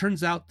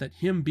 Turns out that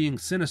him being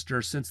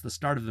sinister since the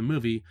start of the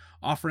movie,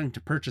 offering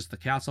to purchase the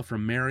castle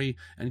from Mary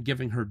and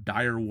giving her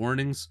dire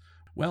warnings,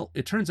 well,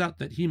 it turns out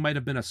that he might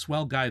have been a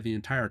swell guy the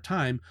entire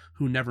time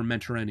who never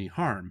meant her any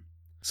harm.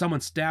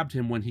 Someone stabbed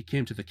him when he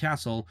came to the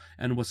castle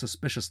and was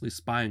suspiciously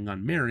spying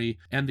on Mary,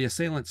 and the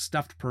assailant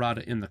stuffed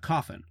Parada in the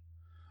coffin.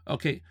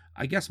 Okay,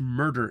 I guess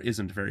murder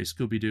isn't very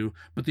Scooby-Doo,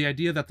 but the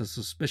idea that the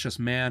suspicious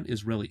man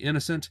is really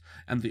innocent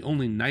and the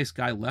only nice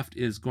guy left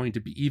is going to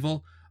be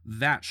evil,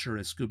 that sure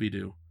is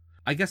Scooby-Doo.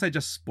 I guess I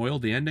just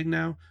spoiled the ending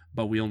now,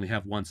 but we only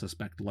have one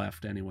suspect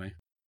left anyway.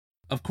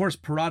 Of course,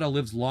 Parada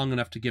lives long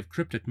enough to give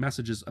cryptic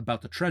messages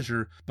about the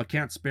treasure, but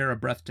can't spare a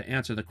breath to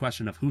answer the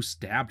question of who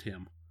stabbed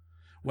him.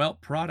 Well,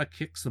 Parada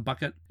kicks the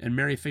bucket, and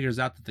Mary figures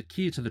out that the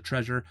key to the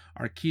treasure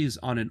are keys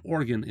on an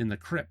organ in the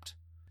crypt.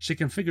 She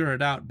can figure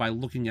it out by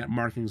looking at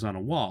markings on a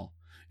wall.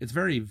 It's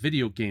very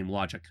video game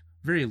logic,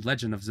 very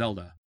Legend of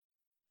Zelda.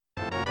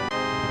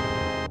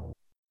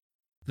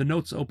 The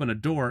notes open a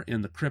door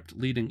in the crypt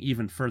leading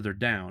even further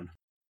down.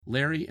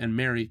 Larry and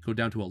Mary go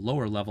down to a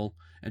lower level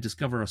and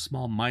discover a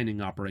small mining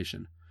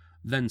operation.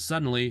 Then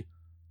suddenly,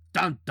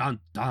 dun dun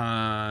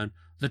dun,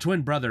 the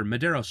twin brother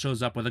Madero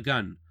shows up with a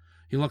gun.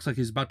 He looks like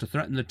he's about to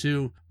threaten the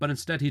two, but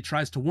instead he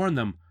tries to warn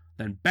them.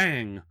 Then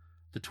bang!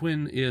 The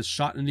twin is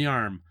shot in the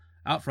arm.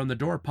 Out from the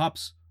door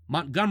pops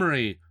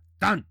Montgomery.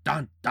 Dun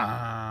dun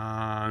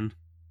dun!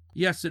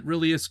 Yes, it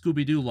really is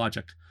Scooby-Doo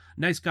logic.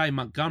 Nice guy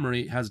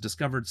Montgomery has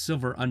discovered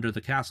silver under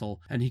the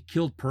castle, and he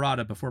killed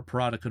Parada before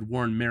Parada could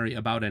warn Mary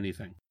about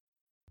anything.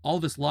 All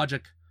this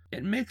logic,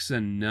 It makes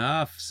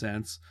enough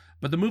sense,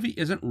 but the movie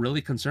isn't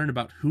really concerned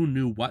about who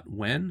knew what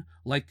when.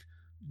 Like,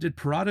 did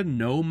Parada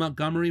know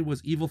Montgomery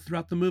was evil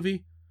throughout the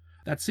movie?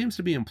 That seems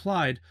to be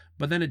implied,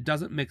 but then it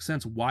doesn't make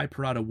sense why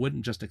Parada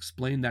wouldn't just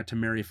explain that to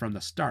Mary from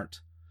the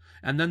start.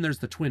 And then there's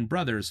the twin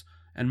brothers,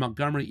 and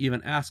Montgomery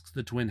even asks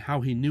the twin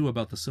how he knew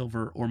about the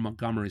Silver or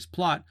Montgomery's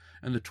plot,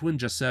 and the twin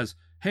just says,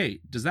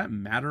 "Hey, does that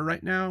matter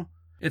right now?"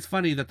 It's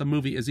funny that the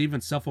movie is even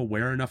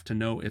self-aware enough to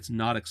know it's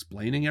not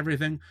explaining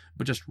everything,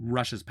 but just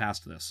rushes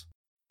past this.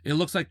 It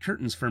looks like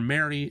curtains for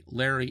Mary,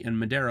 Larry, and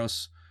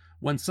Medeiros,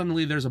 when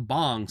suddenly there's a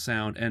bong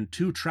sound and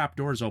 2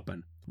 trapdoors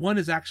open. One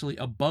is actually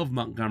above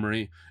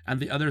Montgomery, and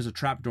the other is a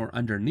trapdoor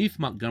underneath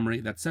Montgomery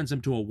that sends him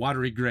to a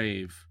watery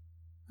grave.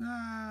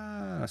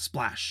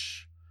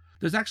 Splash.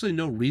 There's actually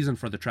no reason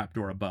for the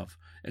trapdoor above,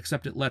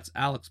 except it lets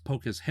Alex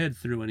poke his head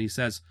through and he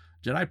says,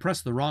 "Did I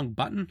press the wrong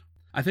button?"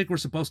 I think we're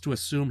supposed to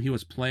assume he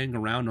was playing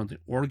around on the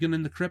organ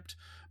in the crypt,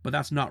 but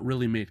that's not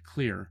really made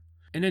clear.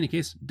 In any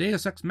case,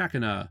 Deus Ex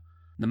Machina,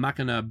 the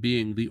machina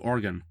being the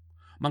organ.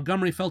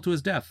 Montgomery fell to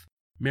his death.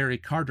 Mary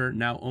Carter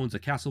now owns a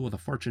castle with a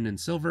fortune in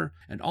silver,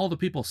 and all the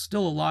people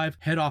still alive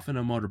head off in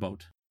a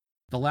motorboat.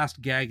 The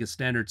last gag is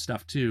standard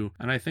stuff too,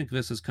 and I think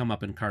this has come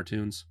up in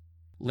cartoons.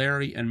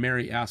 Larry and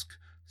Mary ask,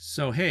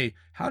 "So hey,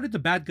 how did the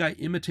bad guy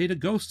imitate a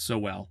ghost so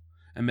well?"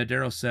 And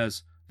Medeiros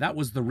says, "That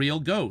was the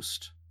real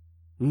ghost."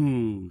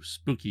 Ooh,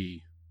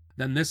 spooky.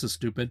 Then this is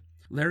stupid.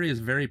 Larry is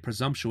very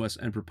presumptuous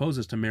and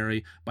proposes to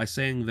Mary by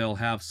saying they'll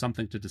have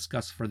something to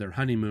discuss for their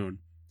honeymoon.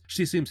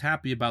 She seems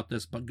happy about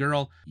this, but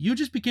girl, you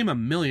just became a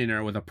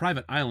millionaire with a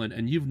private island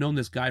and you've known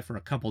this guy for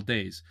a couple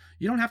days.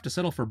 You don't have to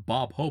settle for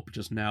Bob Hope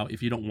just now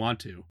if you don't want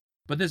to.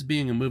 But this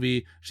being a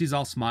movie, she's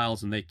all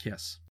smiles and they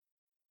kiss.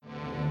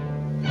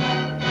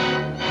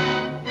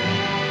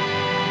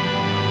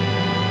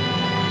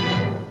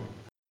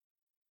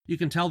 You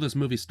can tell this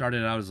movie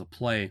started out as a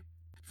play.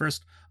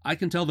 First, I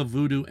can tell the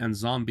voodoo and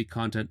zombie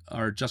content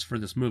are just for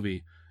this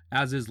movie,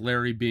 as is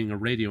Larry being a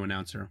radio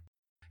announcer.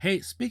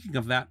 Hey, speaking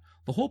of that,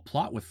 the whole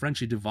plot with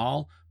Frenchie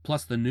Duval,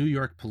 plus the New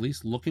York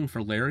police looking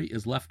for Larry,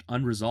 is left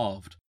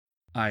unresolved.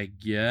 I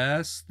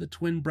guess the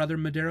twin brother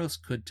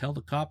Medeiros could tell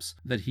the cops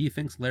that he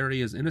thinks Larry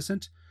is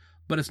innocent,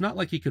 but it's not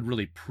like he could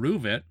really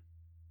prove it.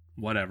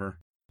 Whatever.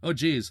 Oh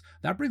geez,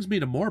 that brings me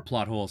to more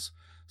plot holes.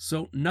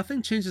 So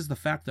nothing changes the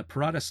fact that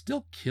Parada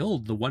still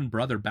killed the one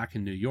brother back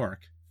in New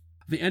York.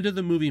 The end of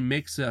the movie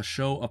makes a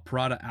show of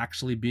Parada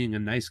actually being a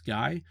nice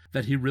guy,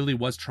 that he really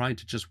was trying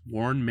to just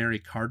warn Mary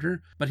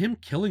Carter, but him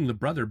killing the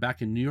brother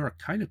back in New York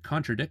kind of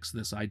contradicts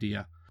this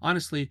idea.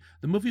 Honestly,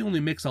 the movie only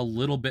makes a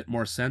little bit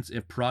more sense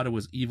if Parada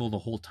was evil the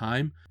whole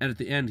time, and at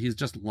the end he's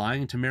just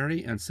lying to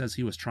Mary and says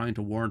he was trying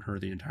to warn her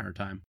the entire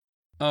time.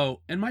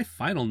 Oh, and my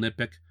final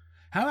nitpick,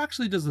 how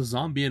actually does the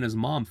zombie and his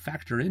mom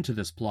factor into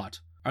this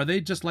plot? Are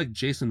they just like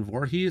Jason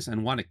Voorhees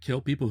and want to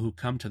kill people who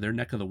come to their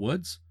neck of the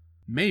woods?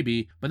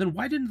 Maybe, but then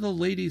why didn't the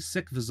lady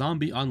sick the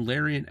zombie on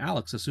Larry and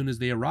Alex as soon as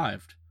they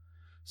arrived?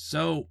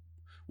 So,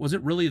 was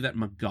it really that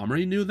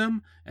Montgomery knew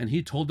them, and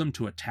he told them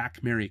to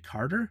attack Mary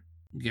Carter?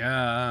 Yeah,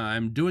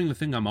 I'm doing the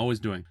thing I'm always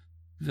doing.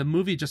 The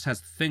movie just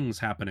has things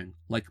happening,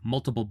 like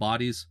multiple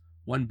bodies,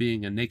 one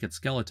being a naked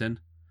skeleton.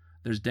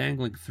 There's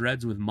dangling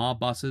threads with mob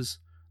bosses,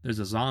 there's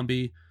a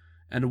zombie,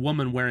 and a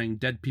woman wearing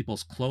dead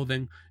people's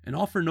clothing, and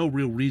all for no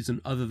real reason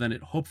other than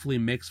it hopefully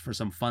makes for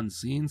some fun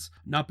scenes,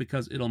 not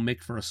because it'll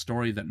make for a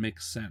story that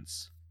makes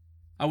sense.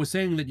 I was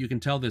saying that you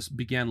can tell this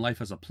began life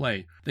as a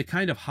play. They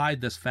kind of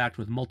hide this fact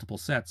with multiple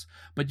sets,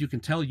 but you can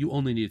tell you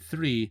only need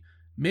 3,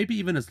 maybe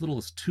even as little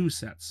as 2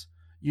 sets.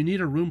 You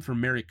need a room for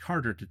Mary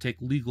Carter to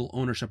take legal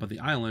ownership of the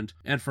island,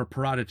 and for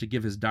Parada to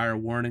give his dire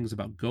warnings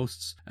about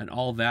ghosts and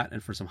all that,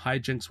 and for some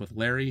hijinks with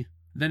Larry.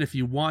 Then if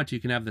you want, you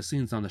can have the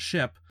scenes on the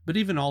ship, but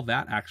even all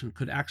that action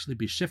could actually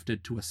be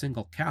shifted to a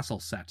single castle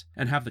set,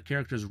 and have the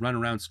characters run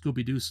around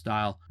Scooby-Doo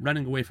style,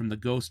 running away from the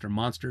ghost or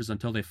monsters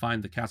until they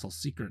find the castle's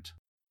secret.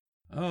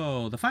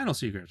 Oh, the final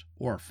secret,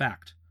 or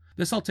fact.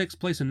 This all takes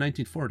place in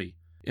 1940.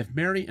 If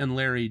Mary and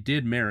Larry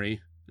did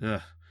marry,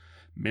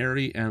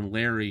 Mary and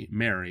Larry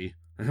marry,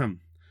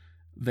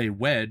 they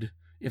wed,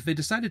 if they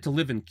decided to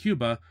live in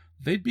Cuba,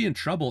 they'd be in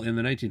trouble in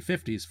the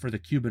 1950s for the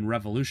Cuban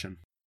Revolution.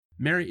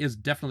 Mary is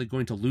definitely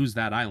going to lose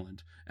that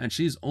island, and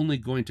she's only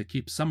going to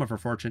keep some of her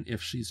fortune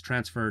if she's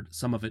transferred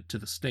some of it to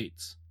the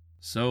States.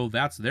 So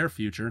that's their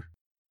future.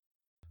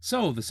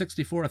 So, the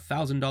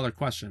 $64,000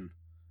 question,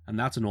 and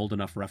that's an old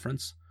enough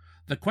reference.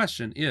 The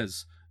question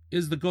is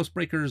the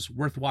Ghostbreakers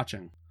worth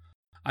watching?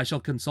 I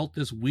shall consult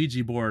this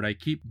Ouija board I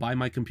keep by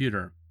my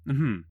computer.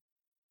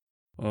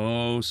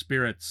 Oh,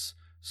 spirits.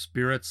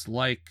 Spirits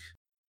like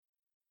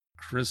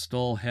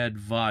Crystal Head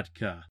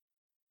Vodka.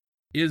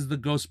 Is the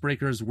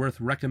Ghostbreakers worth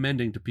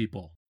recommending to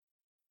people?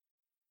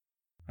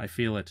 I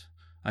feel it.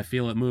 I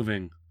feel it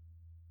moving.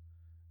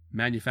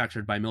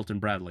 Manufactured by Milton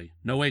Bradley.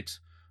 No, wait.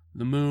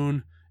 The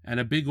moon and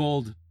a big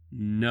old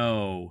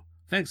no.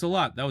 Thanks a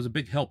lot. That was a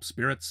big help,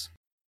 spirits.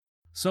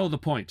 So the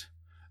point.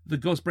 The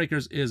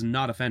Ghostbreakers is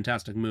not a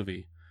fantastic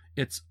movie.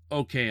 It's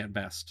okay at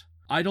best.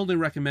 I'd only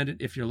recommend it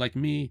if you're like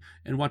me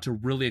and want to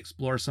really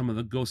explore some of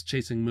the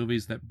ghost-chasing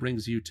movies that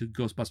brings you to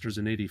Ghostbusters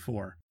in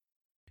 '84.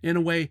 In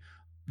a way,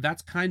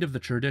 that's kind of the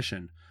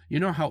tradition.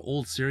 You know how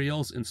old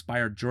serials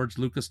inspired George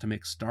Lucas to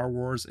make Star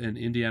Wars and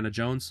Indiana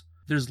Jones?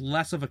 There's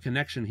less of a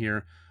connection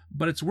here,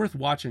 but it's worth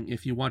watching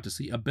if you want to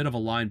see a bit of a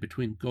line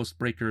between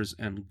Ghostbreakers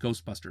and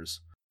Ghostbusters.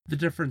 The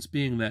difference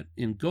being that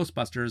in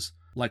Ghostbusters,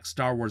 like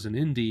Star Wars and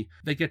Indy,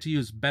 they get to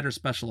use better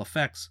special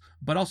effects,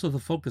 but also the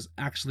focus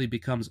actually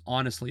becomes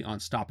honestly on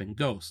stopping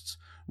ghosts,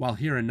 while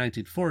here in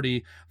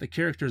 1940, the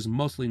characters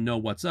mostly know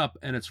what's up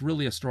and it's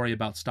really a story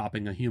about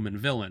stopping a human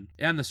villain,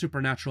 and the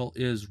supernatural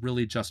is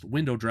really just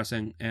window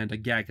dressing and a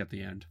gag at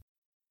the end.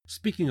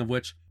 Speaking of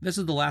which, this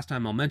is the last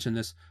time I'll mention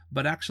this,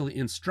 but actually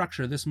in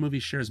structure this movie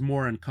shares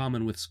more in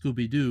common with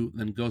Scooby-Doo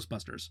than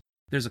Ghostbusters.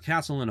 There's a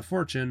castle and a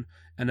fortune,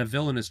 and a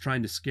villain is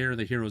trying to scare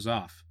the heroes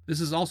off.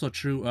 This is also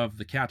true of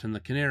The Cat and the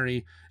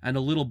Canary, and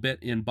a little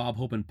bit in Bob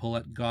Hope and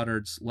Paulette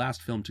Goddard's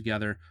last film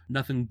together,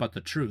 Nothing But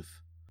the Truth.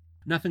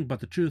 Nothing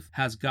But the Truth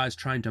has guys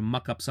trying to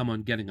muck up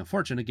someone getting a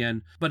fortune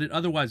again, but it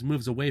otherwise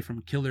moves away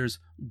from killers,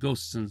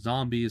 ghosts, and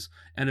zombies,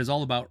 and is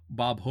all about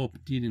Bob Hope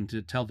needing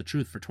to tell the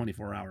truth for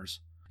 24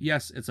 hours.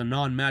 Yes, it's a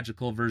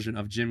non-magical version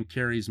of Jim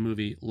Carrey's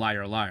movie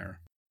Liar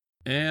Liar.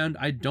 And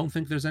I don't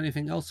think there's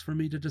anything else for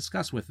me to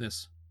discuss with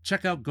this.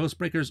 Check out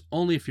Ghostbreakers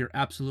only if you're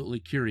absolutely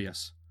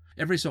curious.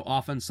 Every so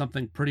often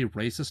something pretty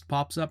racist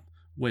pops up,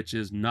 which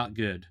is not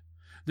good.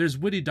 There's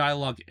witty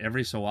dialogue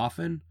every so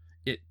often.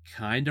 It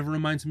kind of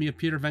reminds me of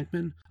Peter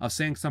Venkman, of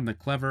saying something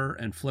clever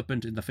and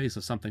flippant in the face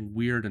of something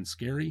weird and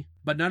scary,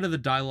 but none of the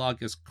dialogue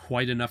is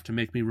quite enough to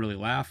make me really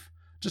laugh,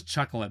 just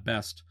chuckle at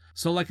best.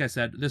 So like I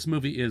said, this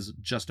movie is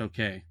just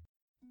okay.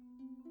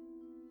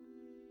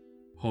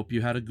 Hope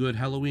you had a good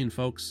Halloween,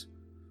 folks.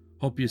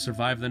 Hope you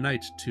survived the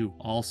night to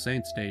All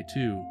Saints Day,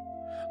 too.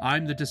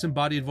 I'm the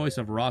disembodied voice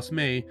of Ross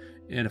May,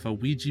 and if a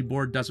Ouija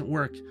board doesn't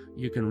work,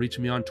 you can reach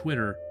me on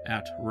Twitter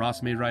at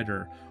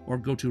RossMayWriter, or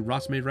go to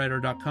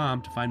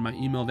rossmaywriter.com to find my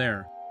email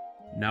there.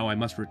 Now I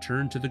must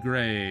return to the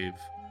grave,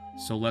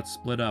 so let's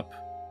split up.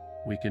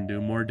 We can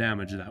do more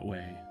damage that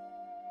way.